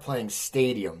start playing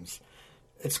stadiums,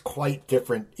 it's quite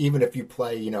different. Even if you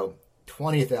play,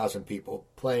 20,000 people,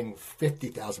 playing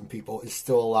 50,000 people is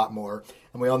still a lot more.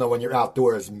 And we all know when you're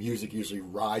outdoors, music usually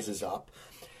rises up.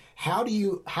 How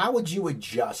would you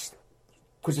adjust?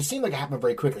 Because it seemed like it happened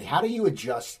very quickly. How do you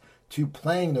adjust to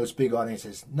playing those big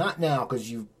audiences? Not now, because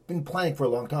you've been playing for a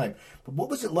long time. But what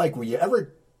was it like? Were you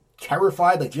ever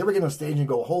terrified? Like, do you ever get on stage and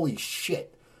go, holy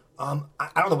shit, I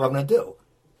don't know what I'm going to do?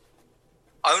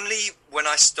 Only when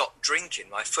I stopped drinking.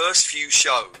 My first few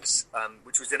shows,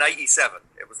 which was in '87,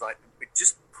 it was like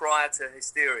just prior to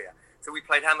Hysteria. So we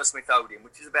played Hammersmith Odeon,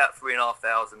 which is about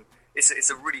 3,500. It's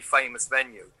a really famous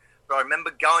venue. But I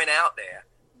remember going out there,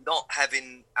 not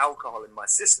having alcohol in my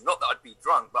system. Not that I'd be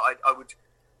drunk, but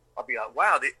I'd be like,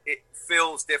 wow, it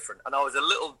feels different. And I was a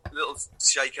little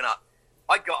shaken up.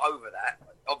 I got over that.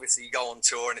 Obviously, you go on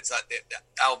tour, and it's like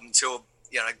the album tour,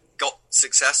 got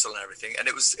successful and everything, and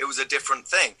it was a different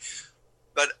thing.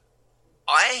 But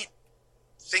I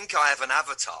think I have an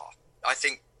avatar. I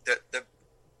think that the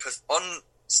on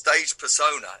stage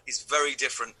persona is very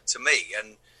different to me,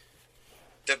 and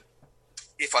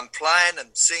if I'm playing and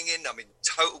singing, I'm in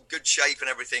total good shape and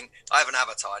everything. I have an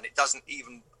avatar, and it doesn't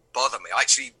even bother me. I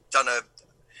actually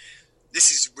this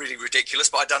is really ridiculous,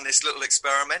 but I've done this little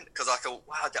experiment because I thought,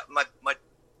 wow, my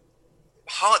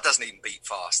heart doesn't even beat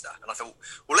faster. And I thought,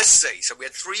 well, let's see. So we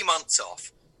had 3 months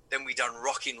off. Then we done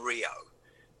Rock in Rio,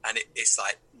 and it's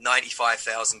like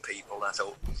 95,000 people. And I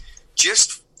thought,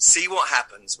 just see what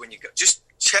happens when you go. Just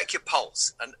check your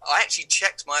pulse. And I actually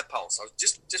checked my pulse. I was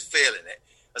just feeling it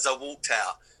as I walked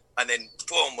out. And then,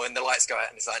 boom, when the lights go out,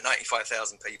 and it's like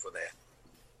 95,000 people there.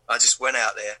 I just went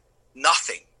out there,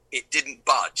 nothing. It didn't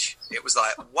budge. It was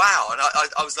like, wow. And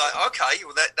I was like, okay,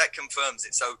 well, that confirms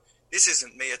it. So this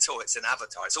isn't me at all. It's an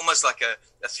avatar. It's almost like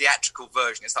a theatrical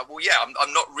version. It's like, well, yeah,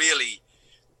 I'm not really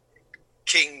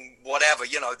king whatever.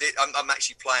 I'm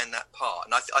actually playing that part.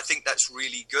 And I think that's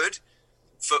really good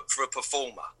for a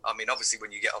performer. I mean, obviously,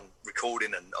 when you get on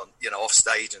recording and on, off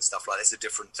stage and stuff like that, it's a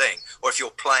different thing. Or if you're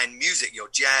playing music, you're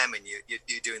jamming, you're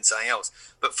doing something else.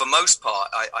 But for most part,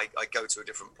 I go to a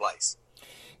different place.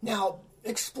 Now,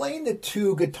 explain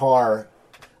the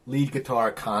lead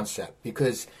guitar concept,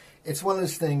 because it's one of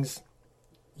those things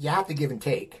you have to give and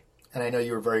take. And I know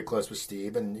you were very close with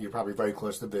Steve, and you're probably very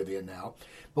close to Vivian now.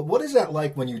 But what is that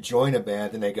like when you join a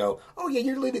band and they go, oh, yeah,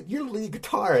 you're lead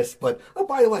guitarist, but, oh,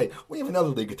 by the way, we have another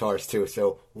lead guitarist too,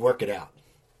 so work it out.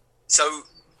 So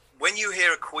when you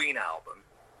hear a Queen album,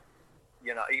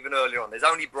 even earlier on, there's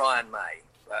only Brian May,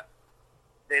 but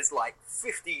there's like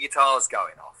 50 guitars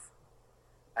going off.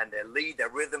 And their lead, their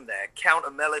rhythm, their counter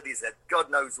melodies, their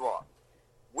God knows what.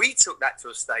 We took that to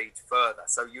a stage further.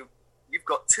 So you've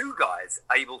got two guys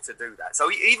able to do that.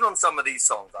 So even on some of these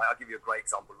songs, I'll give you a great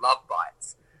example, Love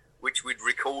Bites, which we'd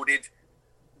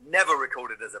never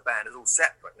recorded as a band. It's all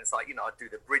separate. And it's like, I'd do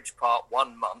the bridge part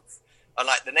 1 month, and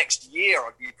like the next year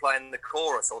I'd be playing the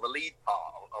chorus or the lead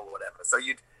part or whatever. So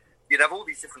you'd have all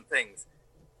these different things.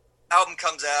 Album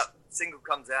comes out, single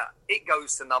comes out, it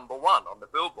goes to number one on the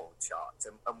Billboard charts,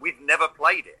 and we've never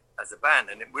played it as a band,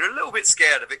 and we're a little bit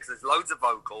scared of it because there's loads of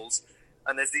vocals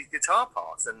and there's these guitar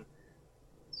parts, and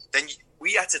then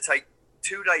we had to take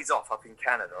 2 days off up in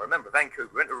Canada. I remember Vancouver,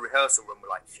 we went to a rehearsal room, we're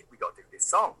like, shit, we got to do this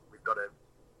song, we've got to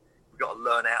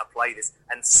learn how to play this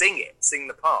and sing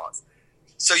the parts.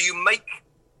 So you make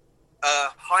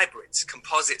hybrids,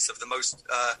 composites of the most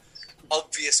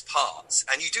obvious parts,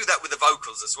 and you do that with the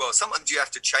vocals as well. Sometimes you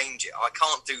have to change it. I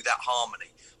can't do that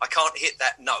harmony, I can't hit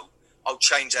that note, I'll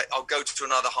change that, I'll go to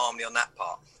another harmony on that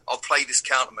part. I'll play this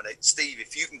counter melody. Steve,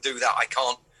 if you can do that, I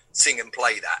can't sing and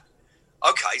play that.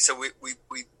 Okay, so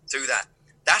we do that.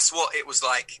 That's what it was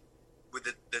like with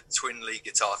the twin lead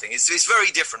guitar thing. It's very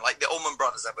different. Like the Allman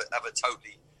Brothers have a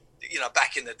totally,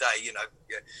 back in the day,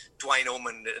 Dwayne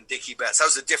Allman and Dickie Betts, that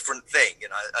was a different thing,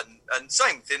 and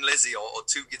same with Thin Lizzy or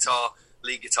two guitar,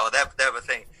 lead guitar, they have a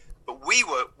thing. But we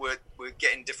were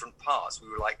getting different parts. We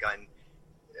were like going,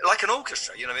 like an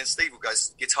orchestra, Steve would go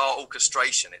guitar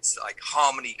orchestration. It's like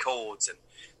harmony chords and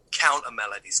counter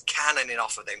melodies, cannoning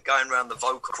off of them, going around the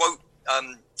vocal. Quote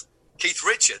Keith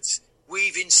Richards,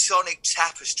 weaving sonic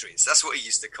tapestries. That's what he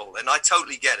used to call it, and I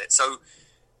totally get it. So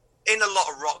in a lot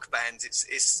of rock bands,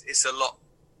 it's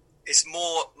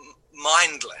more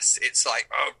mindless. It's like,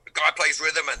 oh, the guy plays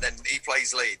rhythm and then he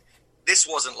plays lead. This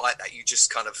wasn't like that. You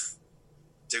just kind of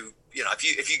do,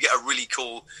 if you get a really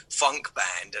cool funk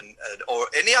band or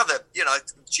any other,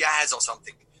 jazz or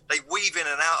something, they weave in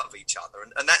and out of each other,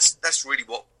 and that's really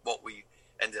what we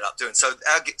ended up doing. So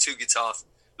our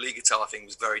lead guitar thing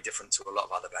was very different to a lot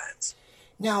of other bands.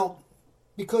 Now,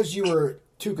 because you were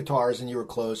two guitars and you were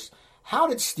close, how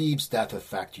did Steve's death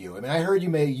affect you? I mean, I heard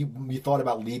you thought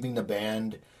about leaving the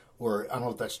band, or I don't know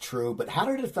if that's true, but how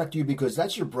did it affect you? Because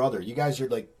that's your brother. You guys are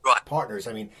like partners.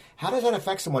 I mean, how does that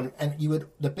affect someone? And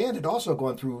the band had also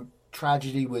gone through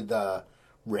tragedy with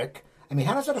Rick. I mean,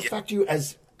 how does that affect you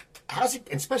how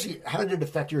did it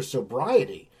affect your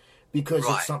sobriety? Because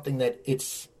it's something that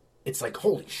it's like,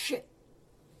 holy shit.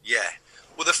 Yeah.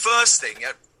 Well, the first thing,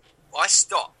 I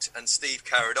stopped and Steve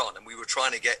carried on, and we were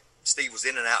trying to Steve was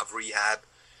in and out of rehab,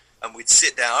 and we'd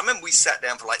sit down. I remember we sat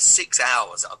down for like 6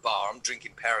 hours at a bar. I'm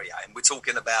drinking Perrier, and we're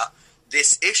talking about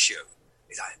this issue.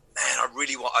 He's like, man,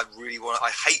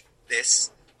 I hate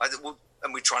this.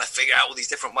 And we're trying to figure out all these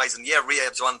different ways. And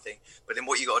rehab's one thing, but then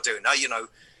what you got to do? Now,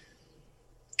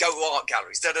 go to art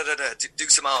galleries, do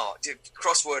some art, do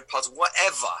crossword puzzle,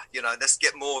 whatever, let's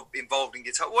get more involved in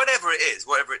guitar, whatever it is,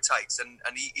 whatever it takes. And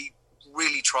he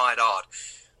really tried hard.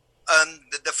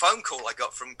 The phone call I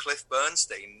got from Cliff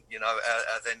Bernstein,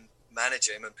 then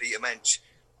manager him, and Peter Mensch,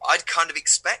 I'd kind of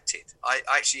expected. I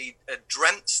actually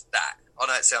dreamt that. I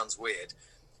know it sounds weird,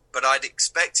 but I'd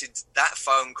expected that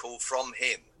phone call from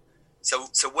him. So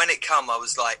when it come, I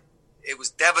was like, it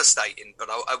was devastating, but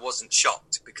I wasn't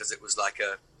shocked, because it was like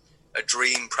a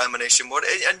dream, premonition.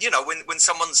 And when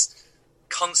someone's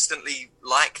constantly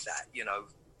like that,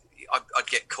 I'd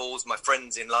get calls. My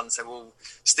friends in London say, well,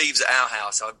 Steve's at our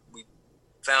house. We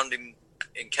found him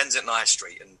in Kensington High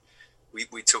Street, and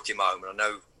we took him home. And I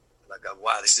know, and I go,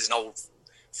 wow, this is an old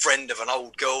friend of an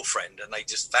old girlfriend, and they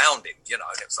just found him, and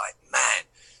it was like, man.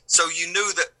 So you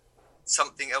knew that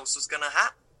something else was going to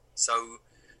happen. So,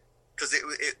 because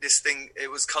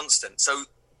it was constant. So,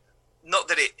 not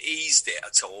that it eased it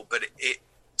at all, but it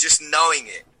just knowing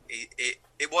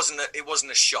it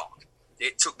wasn't a shock.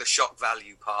 It took the shock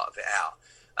value part of it out,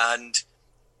 and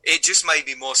it just made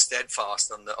me more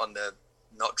steadfast on the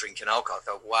not drinking alcohol. I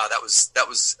thought, wow, that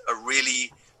was a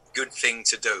really good thing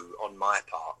to do on my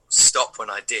part. Stop when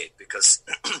I did, because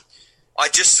I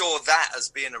just saw that as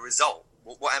being a result.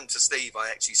 What happened to Steve,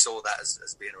 I actually saw that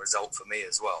as being a result for me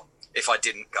as well. If I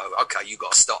didn't go, okay, you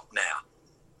got to stop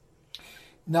now.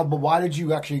 No, but why did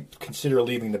you actually consider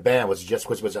leaving the band? Was it just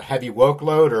was a heavy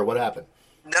workload, or what happened?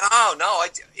 No,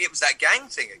 it was that gang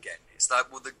thing again. It's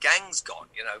like, well, the gang's gone,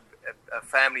 a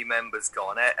family member's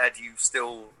gone. How do you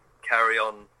still carry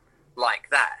on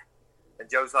like that? And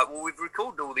Joe's like, well, we've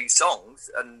recorded all these songs,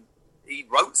 and he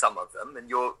wrote some of them,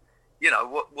 and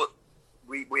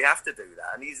we have to do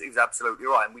that. And he's absolutely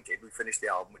right, and we did. We finished the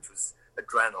album, which was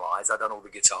Adrenalize. I'd done all the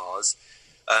guitars,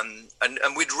 and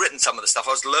we'd written some of the stuff.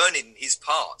 I was learning his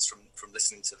parts from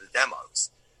listening to the demos,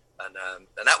 and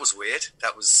that was weird.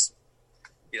 That was,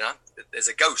 there's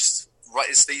a ghost, right?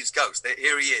 It's Steve's ghost.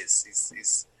 Here he is.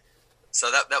 He's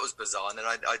so that was bizarre. And then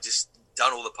I just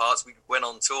done all the parts. We went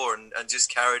on tour and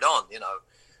just carried on,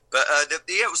 But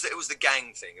it was the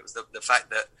gang thing. It was the fact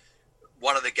that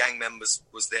one of the gang members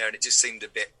was there, and it just seemed a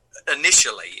bit.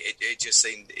 Initially, it just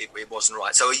seemed it wasn't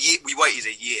right. So we waited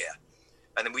a year,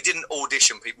 and then we didn't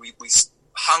audition people. We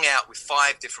hung out with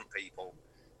 5 different people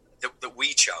that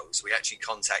we chose. We actually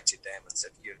contacted them and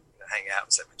said, you hang out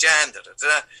and said, jam,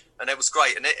 and it was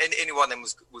great. And any one of them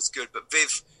was good. But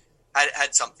Viv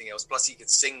had something else. Plus, he could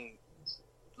sing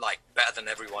like better than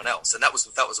everyone else, and that was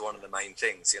one of the main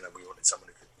things. We wanted someone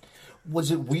who could.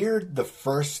 Was it weird the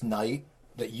first night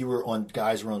that you were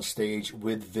on stage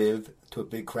with Viv to a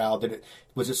big crowd?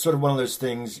 Was it sort of one of those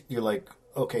things you're like,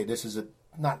 okay, this is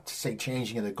not to say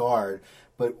changing of the guard,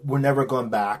 but we're never going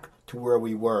back to where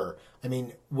we were? I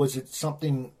mean, was it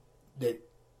something that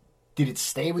did it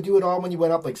stay with you at all when you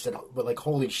went up? Like said, but like,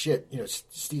 holy shit,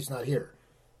 Steve's not here.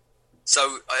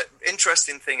 So,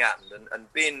 interesting thing happened,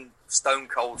 and being stone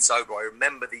cold sober, I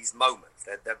remember these moments.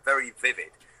 They're very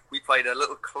vivid. We played a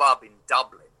little club in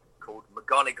Dublin called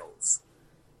McGonagall's,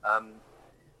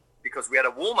 because we had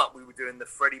a warm-up. We were doing the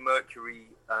Freddie Mercury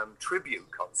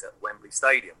tribute concert at Wembley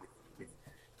Stadium with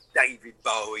David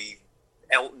Bowie,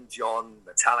 Elton John,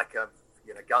 Metallica,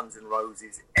 Guns N'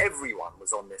 Roses. Everyone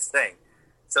was on this thing.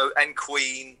 So, and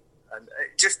Queen, and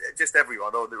just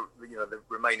everyone, or the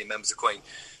remaining members of Queen.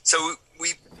 So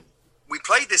we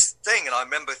played this thing, and I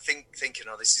remember thinking,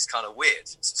 oh, this is kind of weird.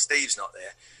 So Steve's not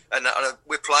there, and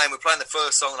we're playing the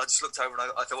first song, and I just looked over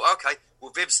and I thought, okay,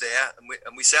 well, Viv's there,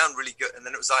 and we sound really good. And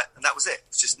then it was like, and that was it. It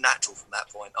was just natural from that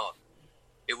point on.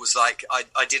 It was like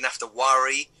I didn't have to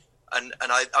worry, and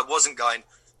I wasn't going,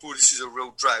 oh, this is a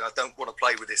real drag. I don't want to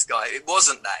play with this guy. It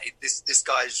wasn't that. This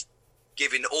guy's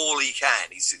giving all he can.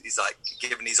 He's like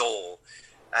giving his all,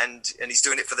 and he's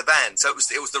doing it for the band. So it was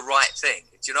the right thing.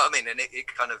 Do you know what I mean? And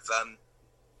it kind of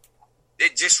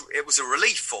it was a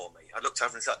relief for me. I looked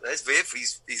over and said, "There's Viv.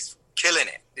 He's killing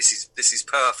it. This is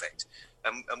perfect."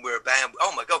 And we're a band.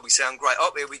 Oh my God, we sound great.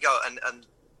 Oh, here we go. And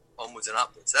onwards and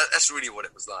upwards. That's really what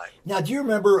it was like. Now, do you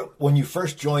remember when you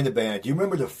first joined the band? Do you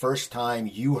remember the first time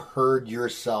you heard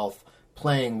yourself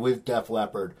playing with Def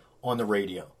Leppard on the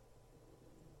radio?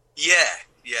 Yeah.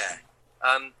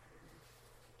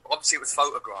 Obviously, it was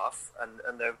Photograph,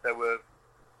 and there were,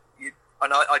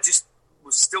 and I just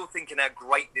was still thinking how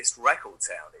great this record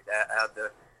sounded, how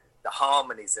the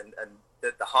harmonies and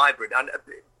the hybrid, and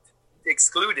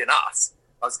excluding us,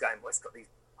 I was going, well, it's got these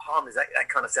harmonies, that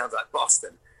kind of sounds like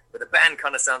Boston, but the band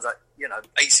kind of sounds like,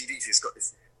 AC/DC's got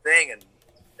this thing, and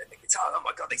the guitar, oh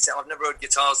my God, I've never heard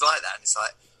guitars like that, and it's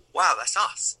like, wow, that's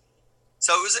us.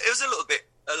 So it was a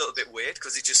little bit weird,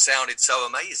 because it just sounded so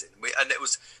amazing, and it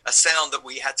was a sound that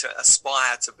we had to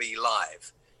aspire to be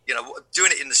live.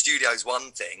 Doing it in the studio is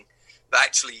one thing, but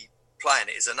actually playing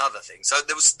it is another thing. So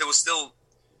there was still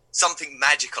something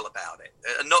magical about it,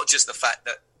 and not just the fact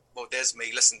that, well, there's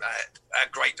me, listen, how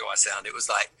great do I sound? It was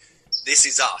like, this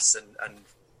is us, and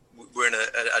we're in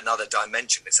another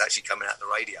dimension. It's actually coming out the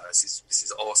radio. This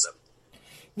is awesome.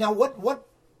 Now, what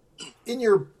in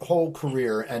your whole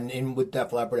career and with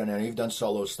Def Leppard, and I know you've done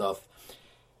solo stuff,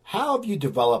 how have you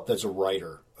developed as a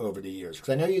writer over the years?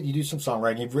 Because I know you do some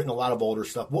songwriting. You've written a lot of older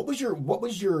stuff. What was your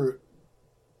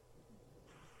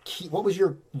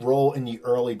role in the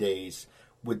early days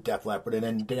with Def Leppard, and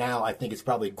then now I think it's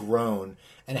probably grown?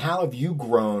 And how have you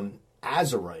grown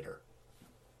as a writer?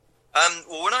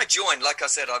 Well, when I joined, like I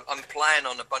said, I'm playing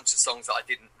on a bunch of songs that I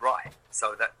didn't write,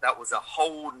 so that was a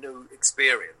whole new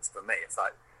experience for me. It's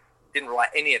like, didn't write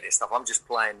any of this stuff. I'm just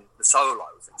playing the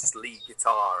solos and just lead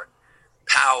guitar and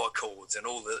power chords and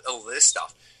all this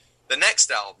stuff. The next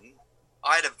album,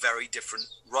 I had a very different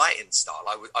writing style.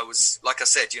 I was, like I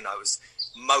said, it was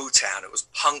Motown, it was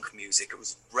punk music, it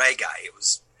was reggae, it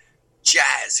was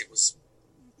jazz, it was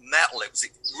metal, it was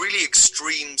really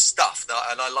extreme stuff,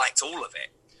 and I liked all of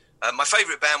it. My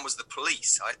favourite band was The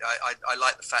Police. I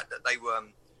liked the fact that they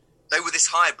were this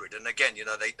hybrid, and again,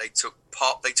 they took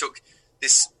pop, they took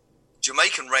this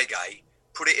Jamaican reggae,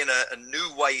 put it in a new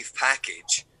wave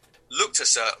package, looked a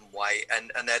certain way,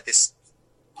 and they had this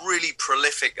really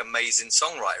prolific, amazing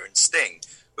songwriter in Sting,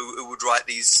 who would write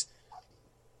these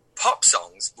pop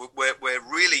songs where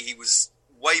really he was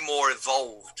way more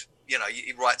evolved.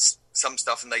 He writes some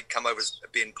stuff and they come over as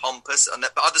being pompous, and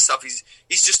but other stuff he's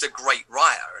just a great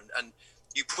writer, and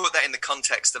you put that in the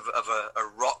context of a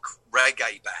rock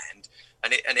reggae band,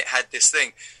 and it had this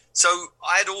thing. So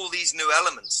I had all these new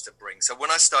elements to bring. So when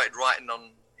I started writing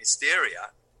on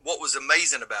Hysteria, what was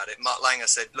amazing about it, Mark Langer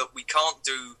said, look, we can't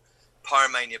do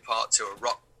Pyromania Part 2, a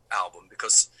rock album,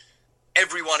 because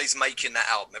everyone is making that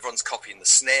album. Everyone's copying the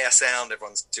snare sound.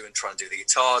 Everyone's trying to do the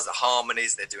guitars, the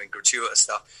harmonies. They're doing gratuitous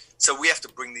stuff. So we have to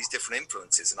bring these different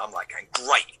influences. And I'm like,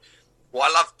 great. Well, I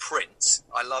love Prince.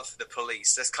 I love The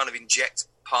Police. Let's kind of inject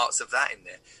parts of that in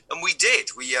there. And we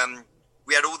did. We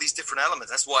had all these different elements.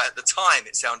 That's why at the time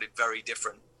it sounded very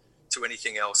different to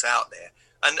anything else out there.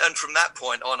 And from that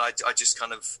point on, I just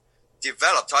kind of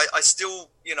developed. I still,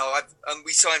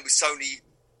 we signed with Sony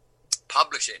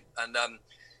Publishing, and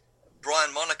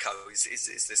Brian Monaco is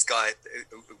this guy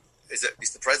who is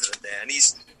the president there, and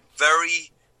he's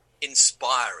very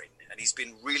inspiring, and he's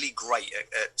been really great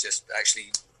at just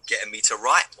actually getting me to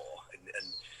write more, and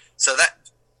so that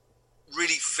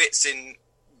really fits in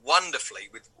wonderfully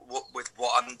with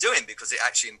what I'm doing, because it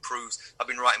actually improves. I've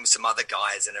been writing with some other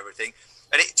guys and everything,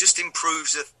 and it just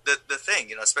improves the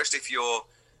thing, especially if you're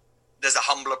there's a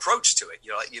humble approach to it.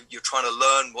 You're like, you're trying to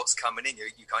learn what's coming in.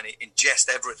 You kind of ingest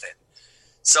everything.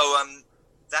 So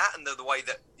that and the way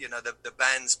that, you know, the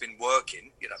band's been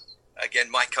working, you know, again,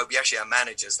 Mike Kobayashi, our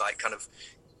manager's like kind of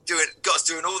got us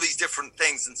doing all these different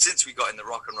things. And since we got in the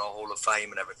Rock and Roll Hall of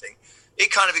Fame and everything,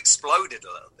 it kind of exploded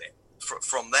a little bit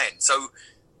from then. So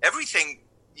everything,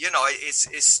 you know,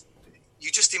 it's you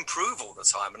just improve all the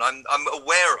time. And I'm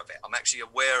aware of it. I'm actually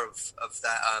aware of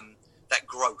that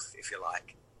growth, if you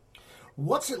like.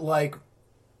 What's it like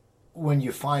when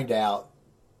you find out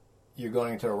you're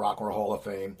going into the Rock and Roll Hall of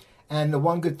Fame? And the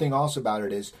one good thing also about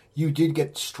it is you did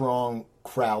get strong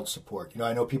crowd support. You know,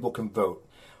 I know people can vote.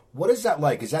 What is that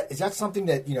like? Is that something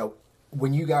that, you know,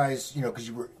 when you guys, you know, because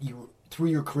you through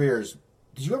your careers,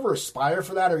 did you ever aspire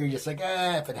for that, or are you just like,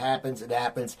 if it happens, it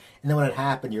happens, and then when it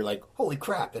happened, you're like, holy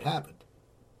crap, it happened?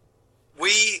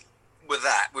 We were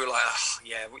like, oh,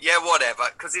 yeah, whatever,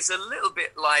 because it's a little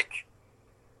bit like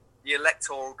the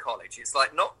Electoral College. It's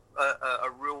like not a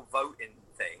real voting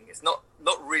thing. It's not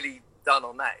really done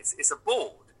on that. It's a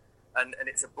board, and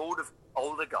it's a board of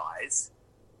older guys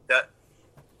that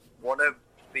want to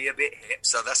be a bit hip.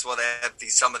 So that's why they have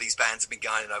some of these bands have been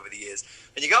going over the years.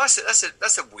 And you guys,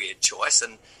 that's a weird choice,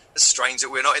 and it's strange that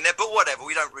we're not in there. But whatever,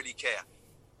 we don't really care.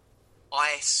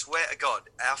 I swear to God,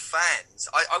 our fans,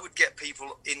 I would get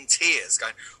people in tears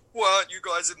going, "Why aren't you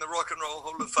guys in the Rock and Roll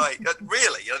Hall of Fame?"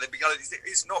 Really, you know, they'd be going,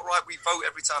 "It's not right. We vote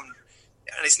every time,"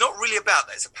 and it's not really about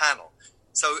that. It's a panel.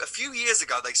 So a few years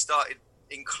ago, they started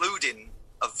including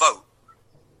a vote,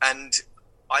 and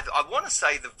I want to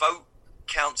say the vote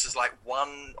counts as like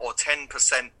 1 or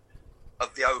 10%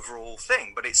 of the overall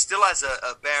thing, but it still has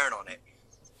a bearing on it.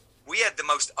 We had the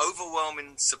most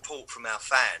overwhelming support from our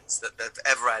fans that they've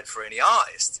ever had for any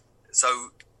artist.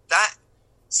 So that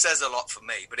says a lot for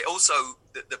me, but it also,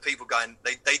 the people going,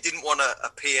 they didn't want to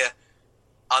appear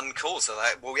uncalled. So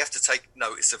we have to take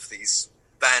notice of these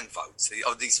band votes,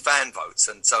 of these fan votes.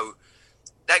 And so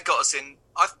that got us in.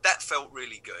 That felt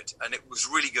really good, and it was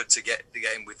really good to get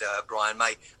in with Brian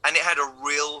May, and it had a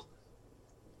real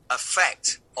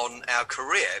effect on our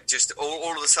career. Just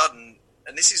all of a sudden,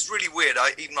 and this is really weird.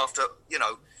 Even after, you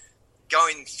know,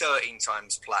 going 13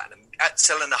 times platinum, at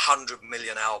selling 100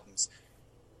 million albums,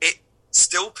 it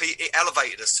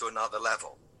elevated us to another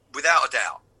level, without a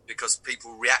doubt, because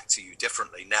people react to you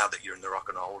differently now that you're in the Rock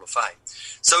and Roll Hall of Fame.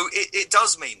 So it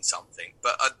does mean something,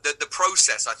 but the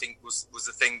process, I think, was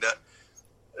the thing that,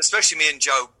 especially me and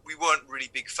Joe, we weren't really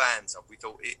big fans of. We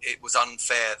thought it was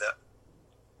unfair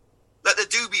that the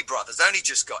Doobie Brothers only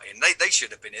just got in. They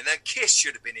should have been in. Kiss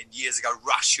should have been in years ago.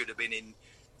 Rush should have been in.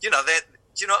 You know, do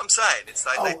you know what I'm saying? It's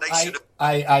like they should have.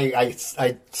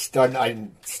 I started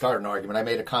an argument. I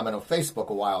made a comment on Facebook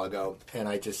a while ago, and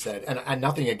I just said, and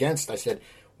nothing against. I said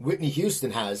Whitney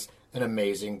Houston has an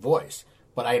amazing voice,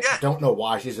 but I don't know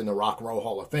why she's in the Rock and Roll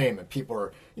Hall of Fame. And people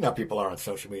are on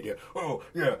social media. Oh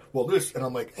yeah, well this, and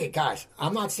I'm like, hey guys,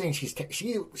 I'm not saying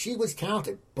she was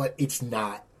talented, but it's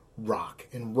not rock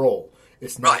and roll.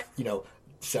 It's not, right. You know.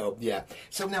 So yeah.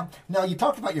 So now you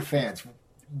talked about your fans.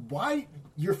 Why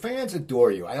your fans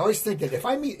adore you? I always think that if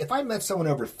I met someone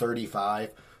over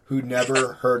 35 who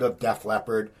never heard of Def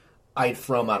Leppard, I'd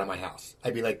throw them out of my house.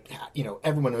 I'd be like, you know,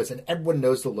 everyone knows it. Everyone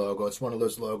knows the logo. It's one of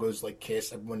those logos like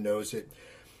Kiss. Everyone knows it.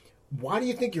 Why do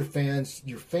you think your fans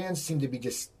seem to be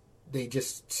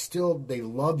they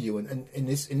love you? And in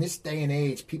this day and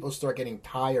age, people start getting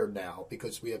tired now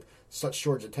because we have such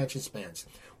short attention spans.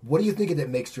 What do you think that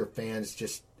makes your fans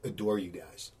just adore you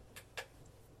guys?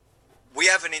 We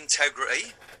have an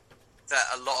integrity that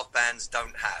a lot of bands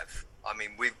don't have. I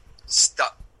mean, we've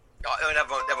stuck.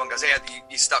 Everyone goes, "Yeah,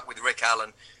 you stuck with Rick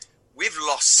Allen." We've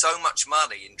lost so much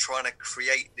money in trying to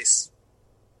create this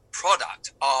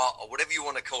product, art, or whatever you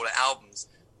want to call it, albums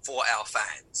for our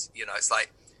fans. You know, it's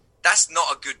like, that's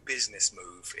not a good business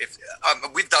move. If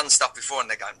we've done stuff before, and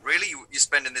they're going, "Really, you're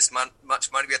spending this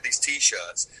much money?" We had these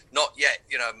T-shirts, not yet,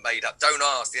 you know, made up. Don't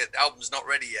ask. The album's not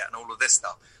ready yet, and all of this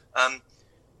stuff.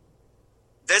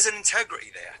 There's an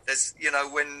integrity there. There's, you know,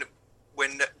 when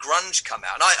grunge come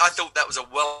out, and I thought that was a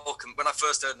welcome. When I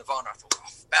first heard Nirvana, I thought,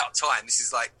 about time. This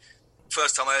is like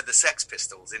first time I heard the Sex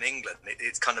Pistols in England.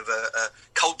 It's kind of a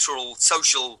cultural,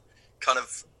 social kind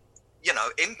of, you know,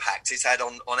 impact it's had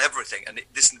on everything, and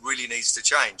this really needs to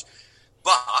change.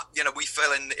 But, you know, we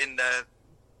fell in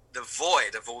the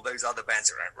void of all those other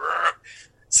bands.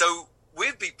 So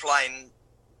we'd be playing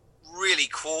really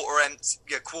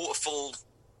quarter full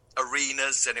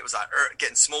arenas, and it was like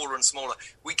getting smaller and smaller.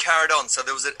 We carried on. So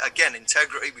there was, again,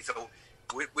 integrity. We thought,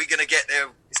 we're going to get there.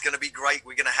 It's going to be great.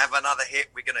 We're going to have another hit.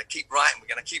 We're going to keep writing.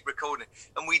 We're going to keep recording.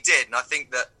 And we did. And I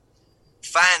think that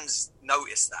fans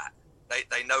noticed that.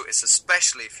 They notice,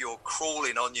 especially if you're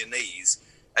crawling on your knees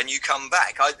and you come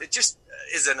back. It just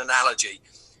is an analogy.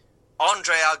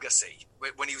 Andre Agassi,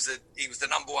 when he was the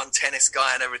number one tennis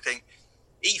guy and everything,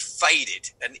 he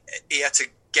faded and he had to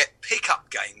get pickup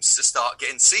games to start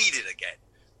getting seeded again.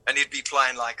 And he'd be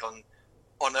playing like on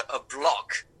a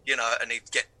block, and he'd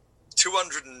get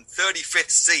 235th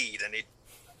seed and he'd,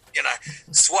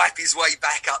 swipe his way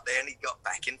back up there and he got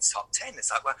back in top 10.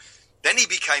 It's like, well, then he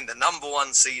became the number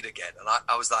one seed again. And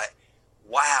I was like,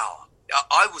 wow.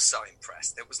 I was so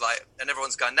impressed. It was like, and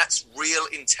everyone's going, that's real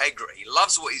integrity. He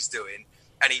loves what he's doing,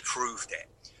 and he proved it.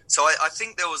 So I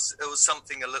think there was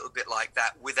something a little bit like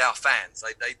that with our fans.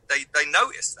 They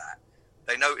noticed that.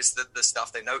 They noticed the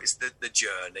stuff. They noticed the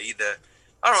journey.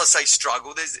 I don't want to say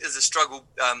struggle. There's a struggle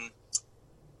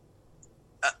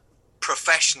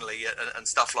professionally and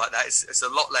stuff like that. It's a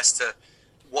lot less to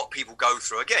what people go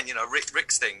through. Again,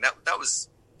 Rick's thing, that was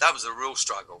a real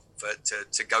struggle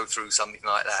to go through something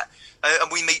like that.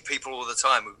 And we meet people all the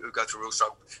time who go through real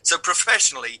struggle. So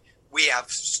professionally, we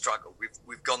have struggled.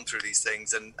 We've gone through these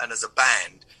things, and as a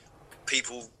band,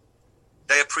 people,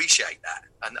 they appreciate that,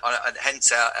 and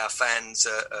hence our fans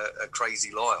are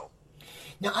crazy loyal.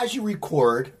 Now, as you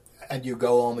record and you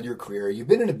go on with your career, you've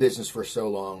been in the business for so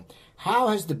long. How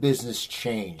has the business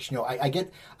changed? I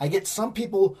get some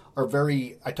people are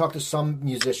very. I talk to some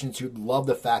musicians who love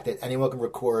the fact that anyone can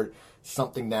record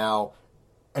something now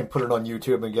and put it on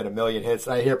YouTube and get 1 million hits.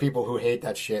 And I hear people who hate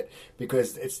that shit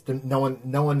because no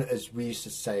one, as we used to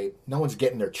say, no one's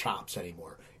getting their chops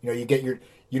anymore. You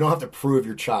don't have to prove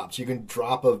your chops. You can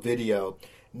drop a video,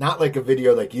 not like a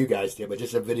video like you guys did, but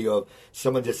just a video of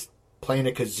someone just playing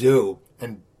a kazoo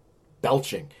and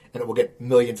belching, and it will get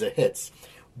millions of hits.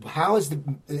 How has the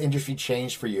industry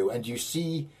changed for you? And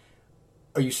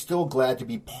are you still glad to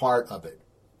be part of it?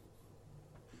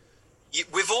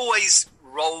 We've always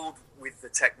rolled with the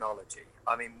technology.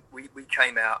 I mean, we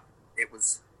came out, it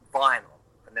was vinyl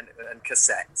and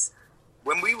cassettes.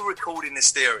 When we were recording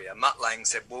Hysteria, Mutt Lange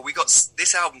said, well, we got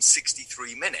this album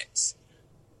 63 minutes.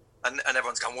 And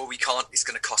everyone's going, well, we can't, it's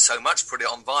going to cost so much, put it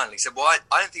on vinyl. He said, well,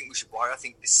 I don't think we should worry. I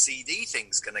think this CD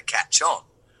thing's going to catch on.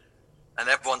 And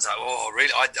everyone's like, oh,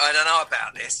 really? I don't know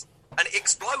about this. And it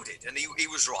exploded. And he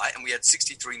was right. And we had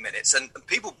 63 minutes. And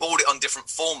people bought it on different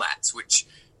formats, which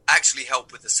actually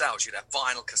helped with the sales. You'd have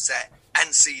vinyl, cassette,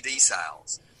 and CD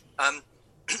sales.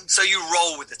 So you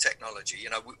roll with the technology.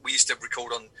 We used to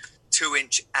record on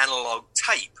 2-inch analog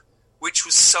tape, which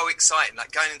was so exciting.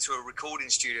 Like going into a recording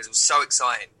studio was so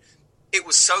exciting. It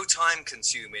was so time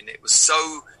consuming. It was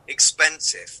so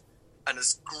expensive. And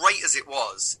as great as it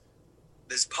was,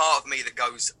 there's part of me that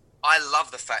goes, I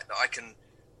love the fact that I can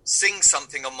sing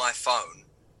something on my phone,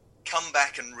 come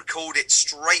back and record it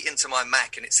straight into my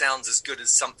Mac, and it sounds as good as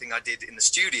something I did in the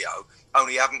studio,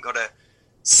 only I haven't got to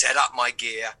set up my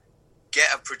gear,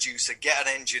 get a producer, get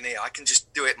an engineer. I can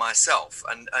just do it myself.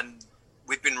 And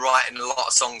we've been writing a lot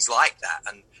of songs like that.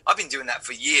 And I've been doing that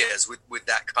for years with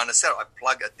that kind of setup. I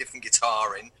plug a different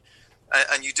guitar in,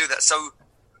 and you do that. So,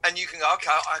 and you can go,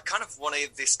 okay, I kind of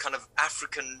wanted this kind of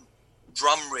African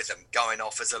drum rhythm going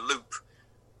off as a loop,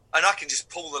 and I can just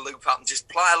pull the loop up and just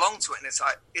play along to it, and it's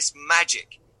like, it's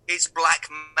magic. It's black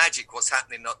magic what's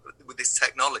happening with this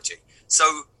technology. So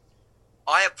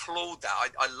I applaud that.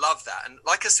 I love that. And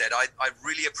like I said, I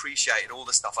really appreciated all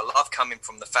the stuff. I love coming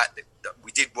from the fact that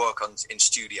we did work in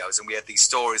studios, and we had these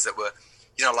stories that were,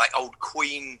 like old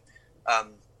Queen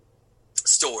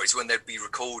stories when they'd be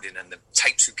recording and the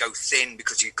tapes would go thin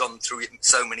because you've gone through it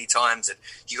so many times and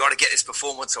you got to get this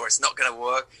performance or it's not going to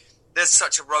work. There's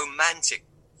such a romantic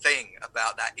thing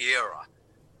about that era,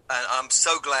 and I'm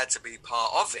so glad to be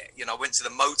part of it. I went to the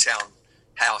Motown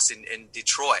house in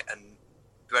Detroit, and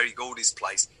Berry Gordy's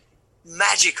place.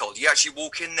 Magical. You actually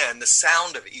walk in there and the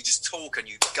sound of it, you just talk and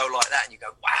you go like that and you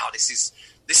go, wow, this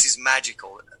is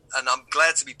magical. And I'm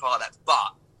glad to be part of that,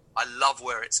 but I love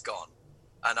where it's gone.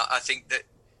 And I think that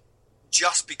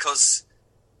just because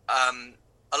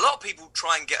a lot of people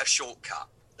try and get a shortcut,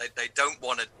 they don't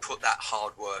want to put that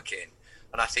hard work in.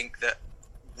 And I think that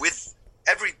with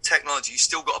every technology, you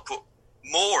still got to put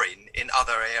more in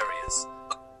other areas.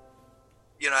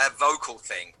 Our vocal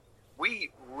thing,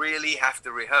 we really have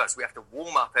to rehearse. We have to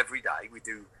warm up every day. We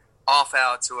do half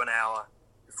hour to an hour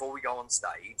before we go on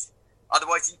stage.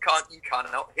 Otherwise, you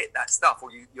can't not hit that stuff, or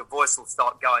your voice will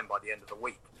start going by the end of the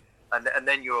week. And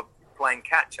then you're playing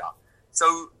catch up.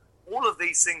 So all of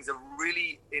these things are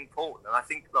really important. And I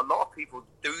think a lot of people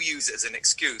do use it as an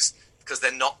excuse because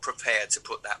they're not prepared to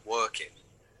put that work in.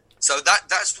 So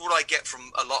that's what I get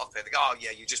from a lot of people. They go, oh,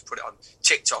 yeah, you just put it on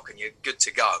TikTok and you're good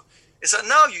to go. It's like,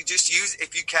 no, you just use,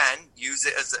 if you can, use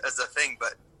it as a thing.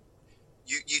 But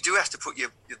you do have to put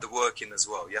the work in as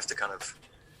well. You have to kind of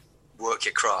work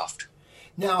your craft.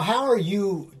 Now, how are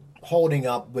you holding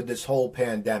up with this whole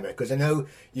pandemic? Because I know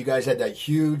you guys had that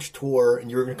huge tour, and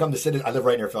you were going to come to Citizens. I live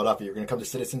right near Philadelphia. You're going to come to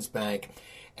Citizens Bank,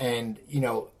 and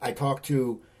when I talk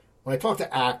to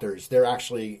actors,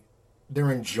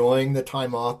 they're enjoying the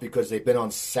time off because they've been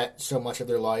on set so much of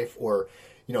their life, or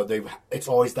it's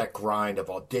always that grind of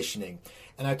auditioning.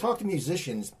 And I talk to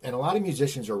musicians, and a lot of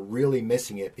musicians are really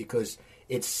missing it because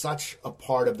it's such a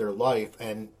part of their life,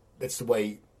 and it's the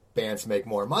way bands make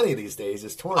more money these days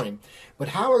is touring. But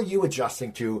how are you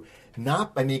adjusting to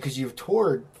because you've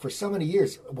toured for so many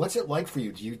years. What's it like for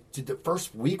you? Did the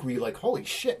first week were you like, holy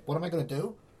shit, what am I going to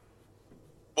do?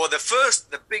 Well,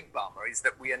 the big bummer is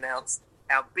that we announced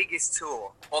our biggest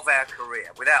tour of our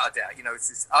career, without a doubt. It's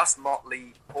just us,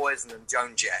 Motley, Poison, and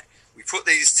Joan Jett. We put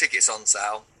these tickets on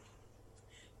sale.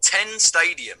 10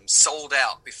 stadiums sold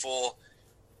out before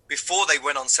they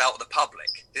went on sale to the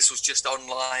public. This was just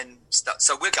online stuff.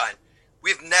 So we're going,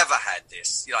 we've never had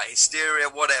this, hysteria,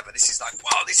 whatever. This is like,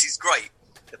 wow, this is great.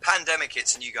 The pandemic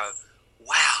hits and you go,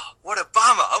 wow, what a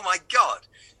bummer. Oh my God.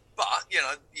 But,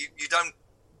 you don't,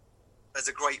 there's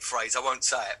a great phrase. I won't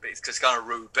say it, but it's kind of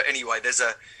rude. But anyway,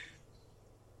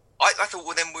 I thought,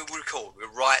 well, then we'll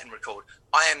write and record.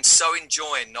 I am so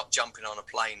enjoying not jumping on a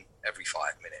plane every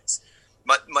 5 minutes.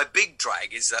 My big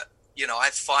drag is that, I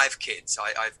have 5 kids.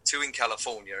 I have 2 in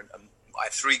California, and I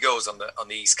have 3 girls on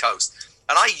the East Coast.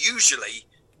 And I usually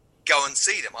go and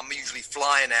see them. I'm usually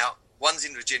flying out. One's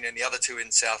in Virginia and the other 2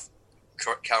 in South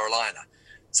Carolina.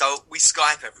 So we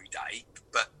Skype every day,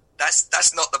 but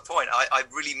that's not the point. I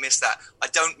really miss that. I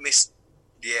don't miss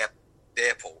the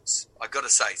airports, I got to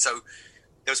say. So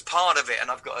there's part of it,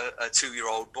 and I've got a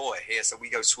 2-year-old boy here, so we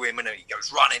go swimming and he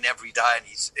goes running every day, and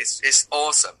it's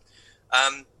awesome.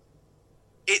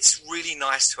 It's really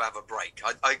nice to have a break.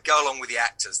 I go along with the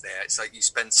actors there. It's like you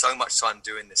spend so much time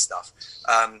doing this stuff.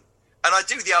 And I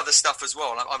do the other stuff as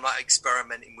well. I'm like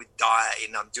experimenting with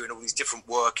dieting. I'm doing all these different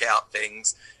workout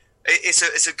things.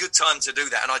 It's a good time to do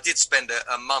that. And I did spend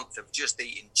a month of just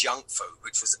eating junk food,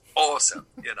 which was awesome.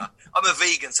 I'm a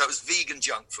vegan, so it was vegan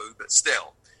junk food, but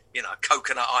still,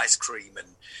 coconut ice cream and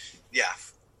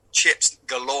chips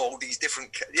galore, these different,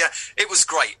 it was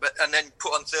great. And then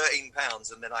put on 13 pounds,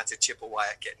 and then I had to chip away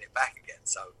at getting it back again.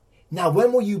 So now,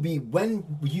 when will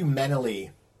you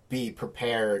mentally be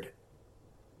prepared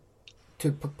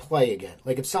to play again?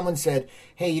 Like if someone said,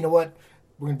 hey, you know what,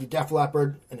 we're going to do Def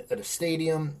Leppard at a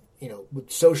stadium, with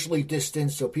socially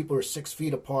distanced, so people are 6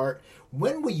 feet apart.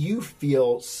 When will you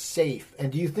feel safe?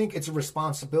 And do you think it's a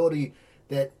responsibility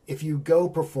that if you go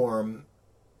perform,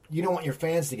 you don't want your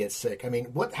fans to get sick? I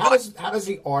mean, how does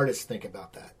the artist think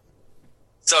about that?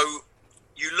 So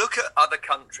you look at other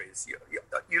countries,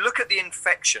 you look at the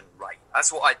infection rate.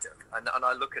 That's what I do. And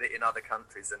I look at it in other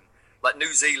countries. And like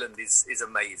New Zealand is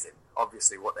amazing,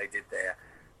 obviously, what they did there.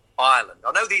 Ireland.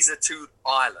 I know these are 2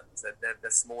 islands. They're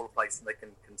smaller places and they can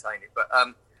contain it. But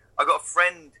I got a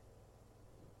friend,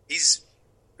 his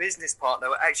business partner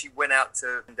actually went out to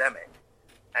the pandemic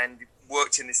and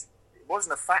worked in this. It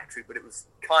wasn't a factory, but it was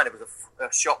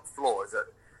a shop floor.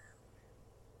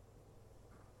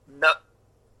 No,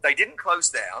 they didn't close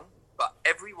down, but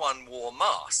everyone wore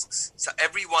masks. So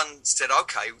everyone said,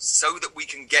 okay, so that we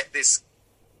can get this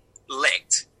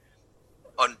licked,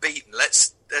 unbeaten,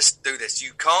 let's do this.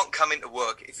 You can't come into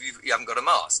work if you haven't got a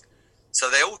mask. So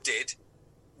they all did.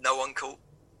 No one caught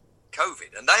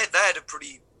COVID. And they had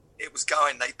it was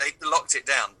going, they locked it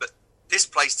down, but this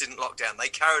place didn't lock down. They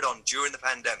carried on during the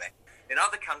pandemic. In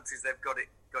other countries, they've got it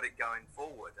going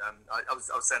forward. I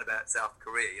was saying about South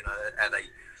Korea, how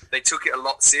they took it a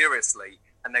lot seriously,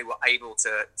 and they were able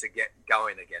to get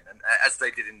going again. And as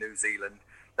they did in New Zealand,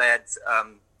 they had,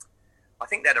 I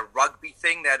think they had a rugby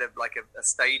thing. They had a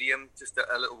stadium just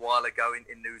a little while ago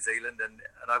in New Zealand, and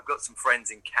I've got some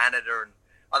friends in Canada and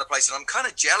other places. And I'm kind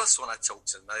of jealous when I talk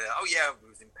to them. They're like, oh yeah, we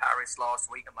was in Paris last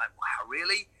week. I'm like, wow,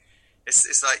 really?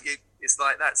 It's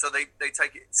like that. So they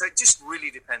take it. So it just really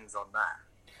depends on that.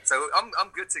 So I'm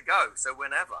good to go. So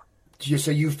whenever.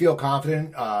 So you feel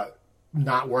confident,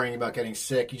 not worrying about getting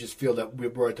sick. You just feel that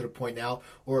we're to the point now,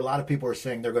 or a lot of people are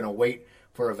saying they're going to wait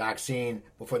for a vaccine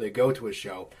before they go to a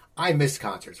show. I miss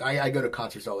concerts. I go to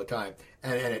concerts all the time,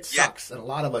 and it sucks. And a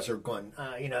lot of us are going,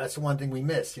 that's the one thing we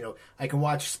miss. I can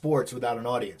watch sports without an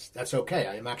audience. That's okay.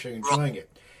 I'm actually enjoying it.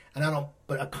 And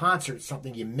but a concert is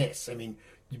something you miss. I mean,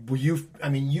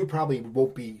 you probably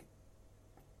won't be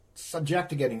subject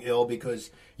to getting ill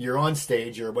because you're on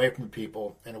stage, you're away from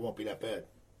people, and it won't be that bad.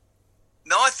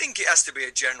 No, I think it has to be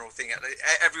a general thing.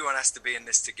 Everyone has to be in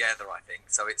this together, I think.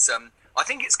 So it's, I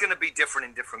think it's going to be different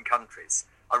in different countries.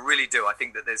 I really do. I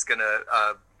think that there's going to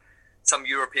some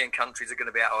European countries are going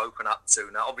to be able to open up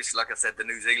soon. Now, obviously, like I said, the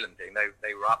New Zealand thing,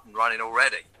 they were up and running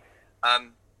already.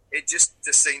 It just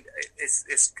seemed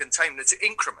it's contained. It's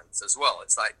increments as well.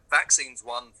 It's like vaccines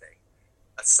one thing,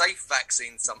 a safe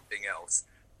vaccine something else.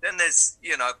 Then there's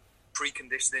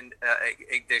preconditioning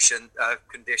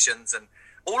conditions and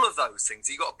all of those things.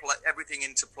 You got to play everything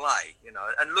into play,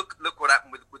 And look what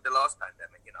happened with the last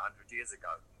pandemic, 100 years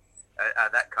ago.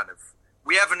 That kind of,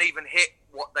 we haven't even hit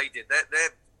what they did.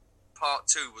 Their part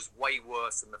 2 was way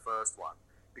worse than the first one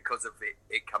because of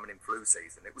it coming in flu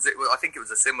season. I think it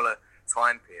was a similar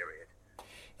time period.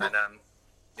 And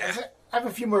I have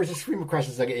a few more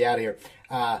questions to get you out of here.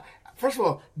 First of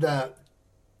all,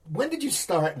 when did you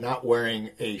start not wearing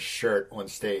a shirt on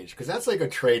stage? Because that's like a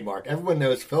trademark. Everyone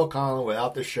knows Phil Collen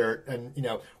without the shirt. And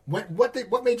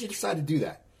what made you decide to do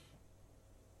that?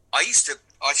 I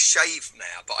shave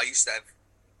now, but I used to have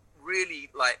really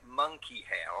like monkey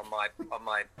hair on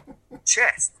my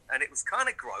chest, and it was kind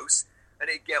of gross, and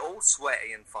it'd get all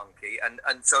sweaty and funky, and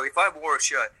so if I wore a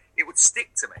shirt, it would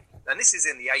stick to me. And this is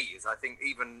in the 80s, I think,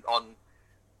 even on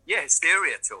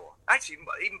Hysteria tour, actually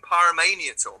even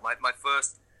Pyromania tour, my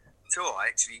first tour, I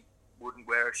actually wouldn't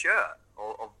wear a shirt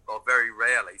or very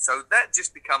rarely. So that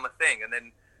just become a thing. And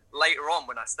then later on,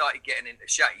 when I started getting into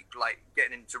shape, like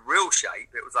getting into real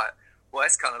shape, it was like, well,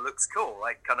 this kind of looks cool.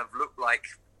 I kind of look like,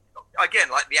 again,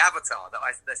 like the avatar that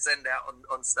they send out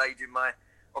on stage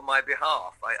on my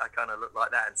behalf. I kind of look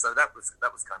like that. And so that was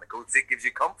kind of cool because it gives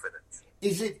you confidence.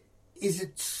 Is it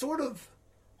sort of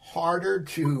harder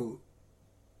to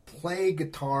play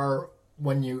guitar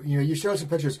when you show some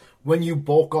pictures when you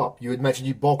bulk up? You had mentioned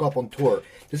you bulk up on tour.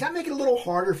 Does that make it a little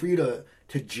harder for you to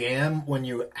jam when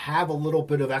you have a little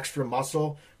bit of extra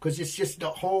muscle? Because it's just the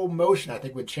whole motion, I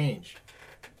think, would change.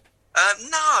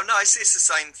 No, it's the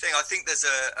same thing. I think there's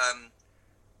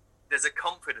a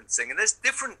confidence thing, and there's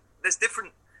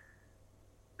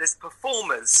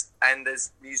performers and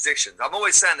there's musicians. I'm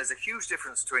always saying there's a huge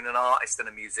difference between an artist and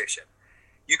a musician.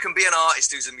 You can be an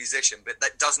artist who's a musician, but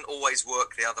that doesn't always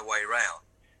work the other way around.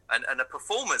 And a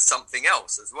performer's something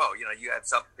else as well. You have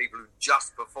some people who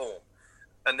just perform,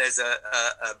 and there's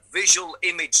a visual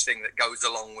image thing that goes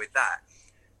along with that.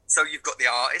 So you've got the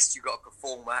artist, you've got a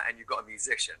performer, and you've got a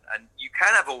musician. And you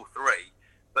can have all three,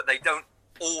 but they don't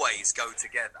always go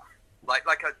together.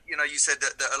 You said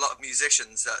that a lot of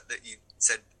musicians that you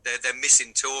said they're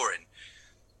missing touring.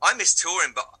 I miss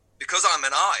touring, but because I'm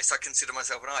an artist, I consider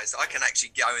myself an artist. I can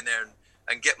actually go in there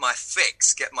and get my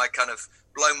fix, get my kind of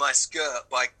blow my skirt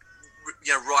by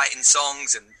writing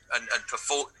songs and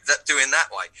perform doing that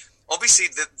way. Obviously,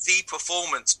 the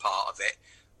performance part of it.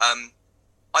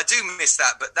 I do miss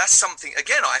that, but that's something,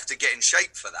 again, I have to get in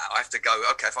shape for that. I have to go,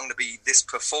 okay, if I'm going to be this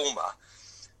performer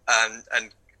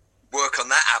and work on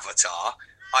that avatar,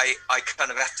 I kind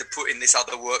of have to put in this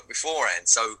other work beforehand.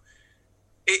 So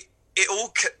it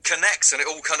all connects and it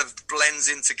all kind of blends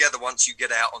in together once you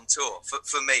get out on tour,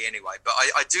 for me anyway. But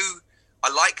I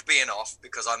like being off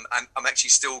because I'm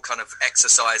actually still kind of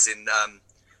exercising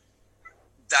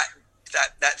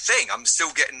that thing. I'm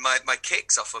still getting my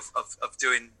kicks off of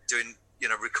doing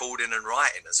recording and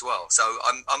writing as well. So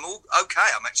I'm all okay.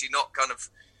 I'm actually not kind of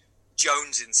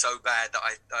jonesing so bad that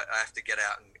I have to get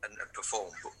out and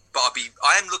perform. But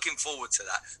I am looking forward to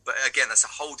that. But again, that's a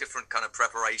whole different kind of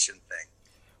preparation thing.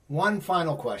 One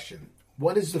final question.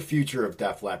 What is the future of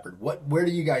Def Leppard? Where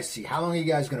do you guys see? How long are you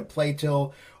guys going to play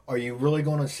till? Are you really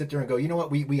going to sit there and go, you know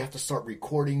what, we have to start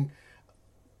recording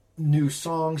new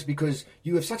songs? Because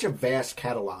you have such a vast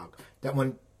catalog that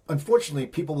when, unfortunately,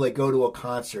 people that go to a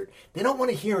concert, they don't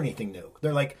want to hear anything new.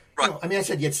 They're like, right. I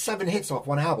said you had 7 hits off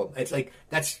one album. It's like,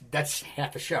 that's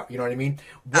half a show. You know what I mean?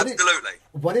 Absolutely.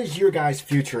 What is your guys'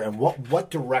 future, and what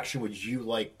direction would you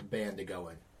like the band to go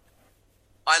in?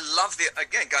 I love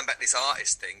going back to this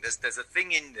artist thing, there's a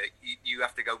thing in that you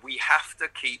have to go, we have to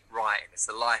keep writing. It's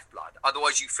the lifeblood.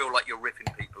 Otherwise you feel like you're ripping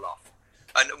people off.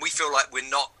 And we feel like we're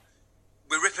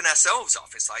ripping ourselves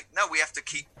off. It's like, no, we have to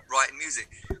keep writing music.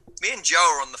 Me and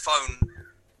Joe are on the phone,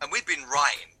 and we've been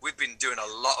writing. We've been doing a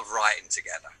lot of writing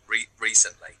together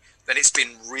recently, and it's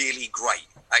been really great.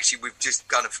 Actually, we've just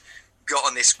kind of got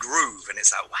on this groove, and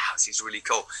it's like, wow, this is really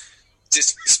cool.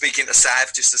 Just speaking to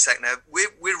Sav just a second now, we're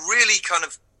really kind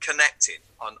of connected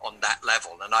on that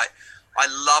level, and I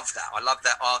love that. I love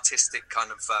that artistic kind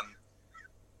of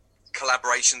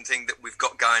collaboration thing that we've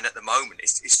got going at the moment.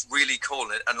 It's really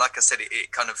cool, and like I said,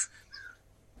 it kind of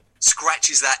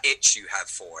scratches that itch you have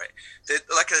for it.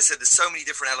 Like I said, there's so many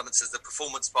different elements. There's the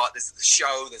performance part, there's the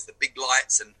show, there's the big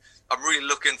lights, and I'm really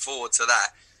looking forward to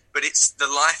that. but it's the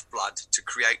lifeblood to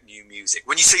create new music.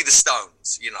 When you see the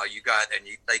Stones, you know, you go out and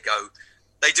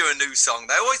they do a new song.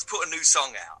 They always put a new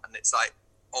song out, and it's like,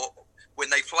 or when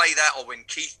they play that, or when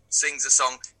Keith sings a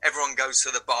song, everyone goes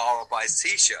to the bar or buys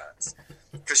T-shirts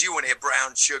because you want to hear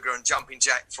Brown Sugar and Jumping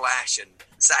Jack Flash and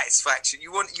Satisfaction.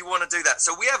 You want to do that.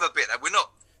 So we have a bit that we're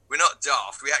not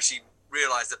daft. We actually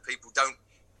realise that people don't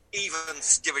even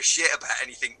give a shit about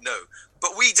anything new,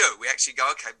 but we do. We actually go,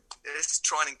 okay, let's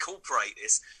try and incorporate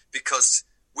this because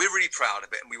we're really proud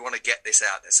of it and we want to get this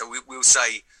out there. So we'll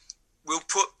say, we'll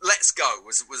put Let's Go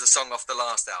was a song off the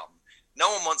last album. No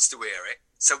one wants to hear it,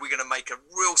 so we're going to make a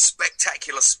real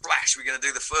spectacular splash. We're going to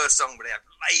do the first song where they have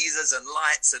lasers and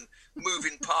lights and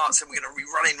moving parts, and we're going to be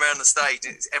running around the stage,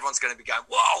 and everyone's going to be going,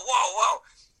 whoa, whoa, whoa.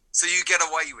 So you get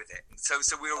away with it. So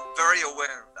we're very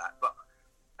aware of that. But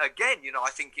again, you know, I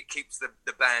think it keeps the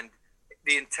band,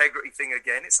 the integrity thing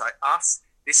again. It's like us,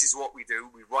 this is what we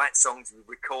do. We write songs, we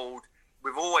record.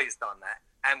 We've always done that,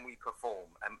 and we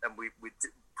perform, and we're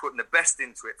putting the best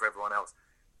into it for everyone else.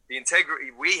 The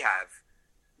integrity we have,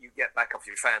 you get back off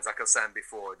your fans, like I was saying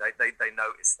before. They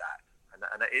notice that,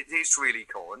 and it's really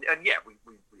cool. And yeah, we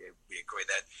agree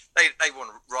that they want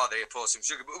to rather hear Pour Some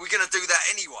Sugar, but we're going to do that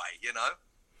anyway, you know.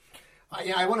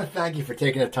 Yeah, I want to thank you for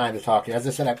taking the time to talk to you. As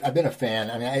I said, I've been a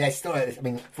fan. I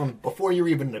mean, from before you were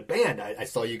even in the band, I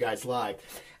saw you guys live.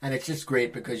 And it's just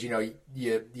great because, you know,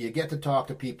 you get to talk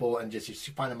to people and just you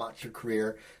find them out your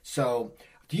career. So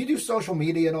do you do social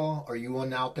media at all? Are you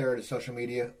on out there to social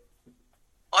media?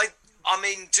 I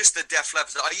mean, just the Def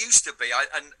Leppard. I used to be.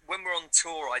 And when we're on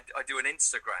tour, I do an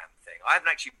Instagram thing. I haven't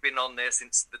actually been on there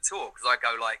since the tour because I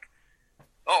go like,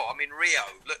 oh, I'm in Rio.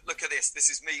 Look at this. This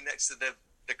is me next to the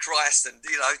Christ, and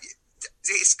you know,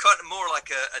 it's kind of more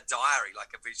like a diary,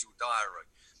 like a visual diary.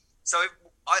 So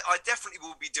I definitely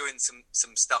will be doing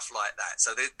some stuff like that.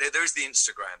 So there's the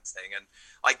Instagram thing, and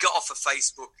I got off of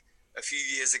Facebook a few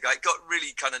years ago. It got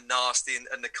really kind of nasty,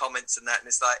 and the comments and that, and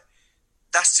it's like,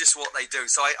 that's just what they do.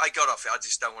 So I got off it. I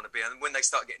just don't want to be. And when they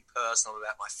start getting personal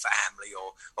about my family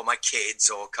or my kids,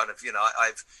 or kind of, you know,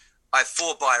 I have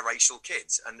 4 biracial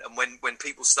kids, and when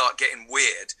people start getting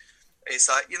weird, it's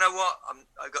like, you know what?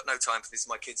 I've got no time for this.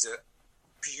 My kids are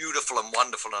beautiful and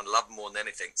wonderful, and I love them more than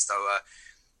anything. So,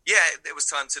 yeah, it was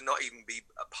time to not even be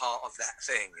a part of that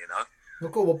thing, you know?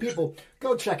 Well, cool. Well, people,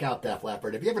 go check out Def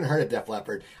Leppard. If you haven't heard of Def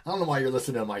Leppard, I don't know why you're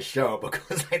listening to my show,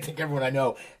 because I think everyone I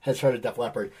know has heard of Def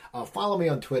Leppard. Follow me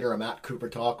on Twitter. I'm at Cooper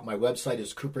Talk. My website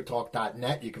is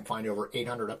coopertalk.net. You can find over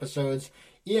 800 episodes.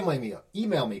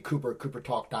 Email me,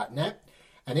 coopertalk.net.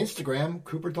 And Instagram,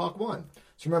 CooperTalk1.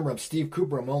 So remember, I'm Steve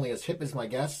Cooper. I'm only as hip as my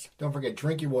guests. Don't forget,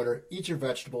 drink your water, eat your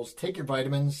vegetables, take your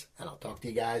vitamins, and I'll talk to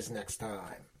you guys next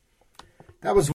time. That was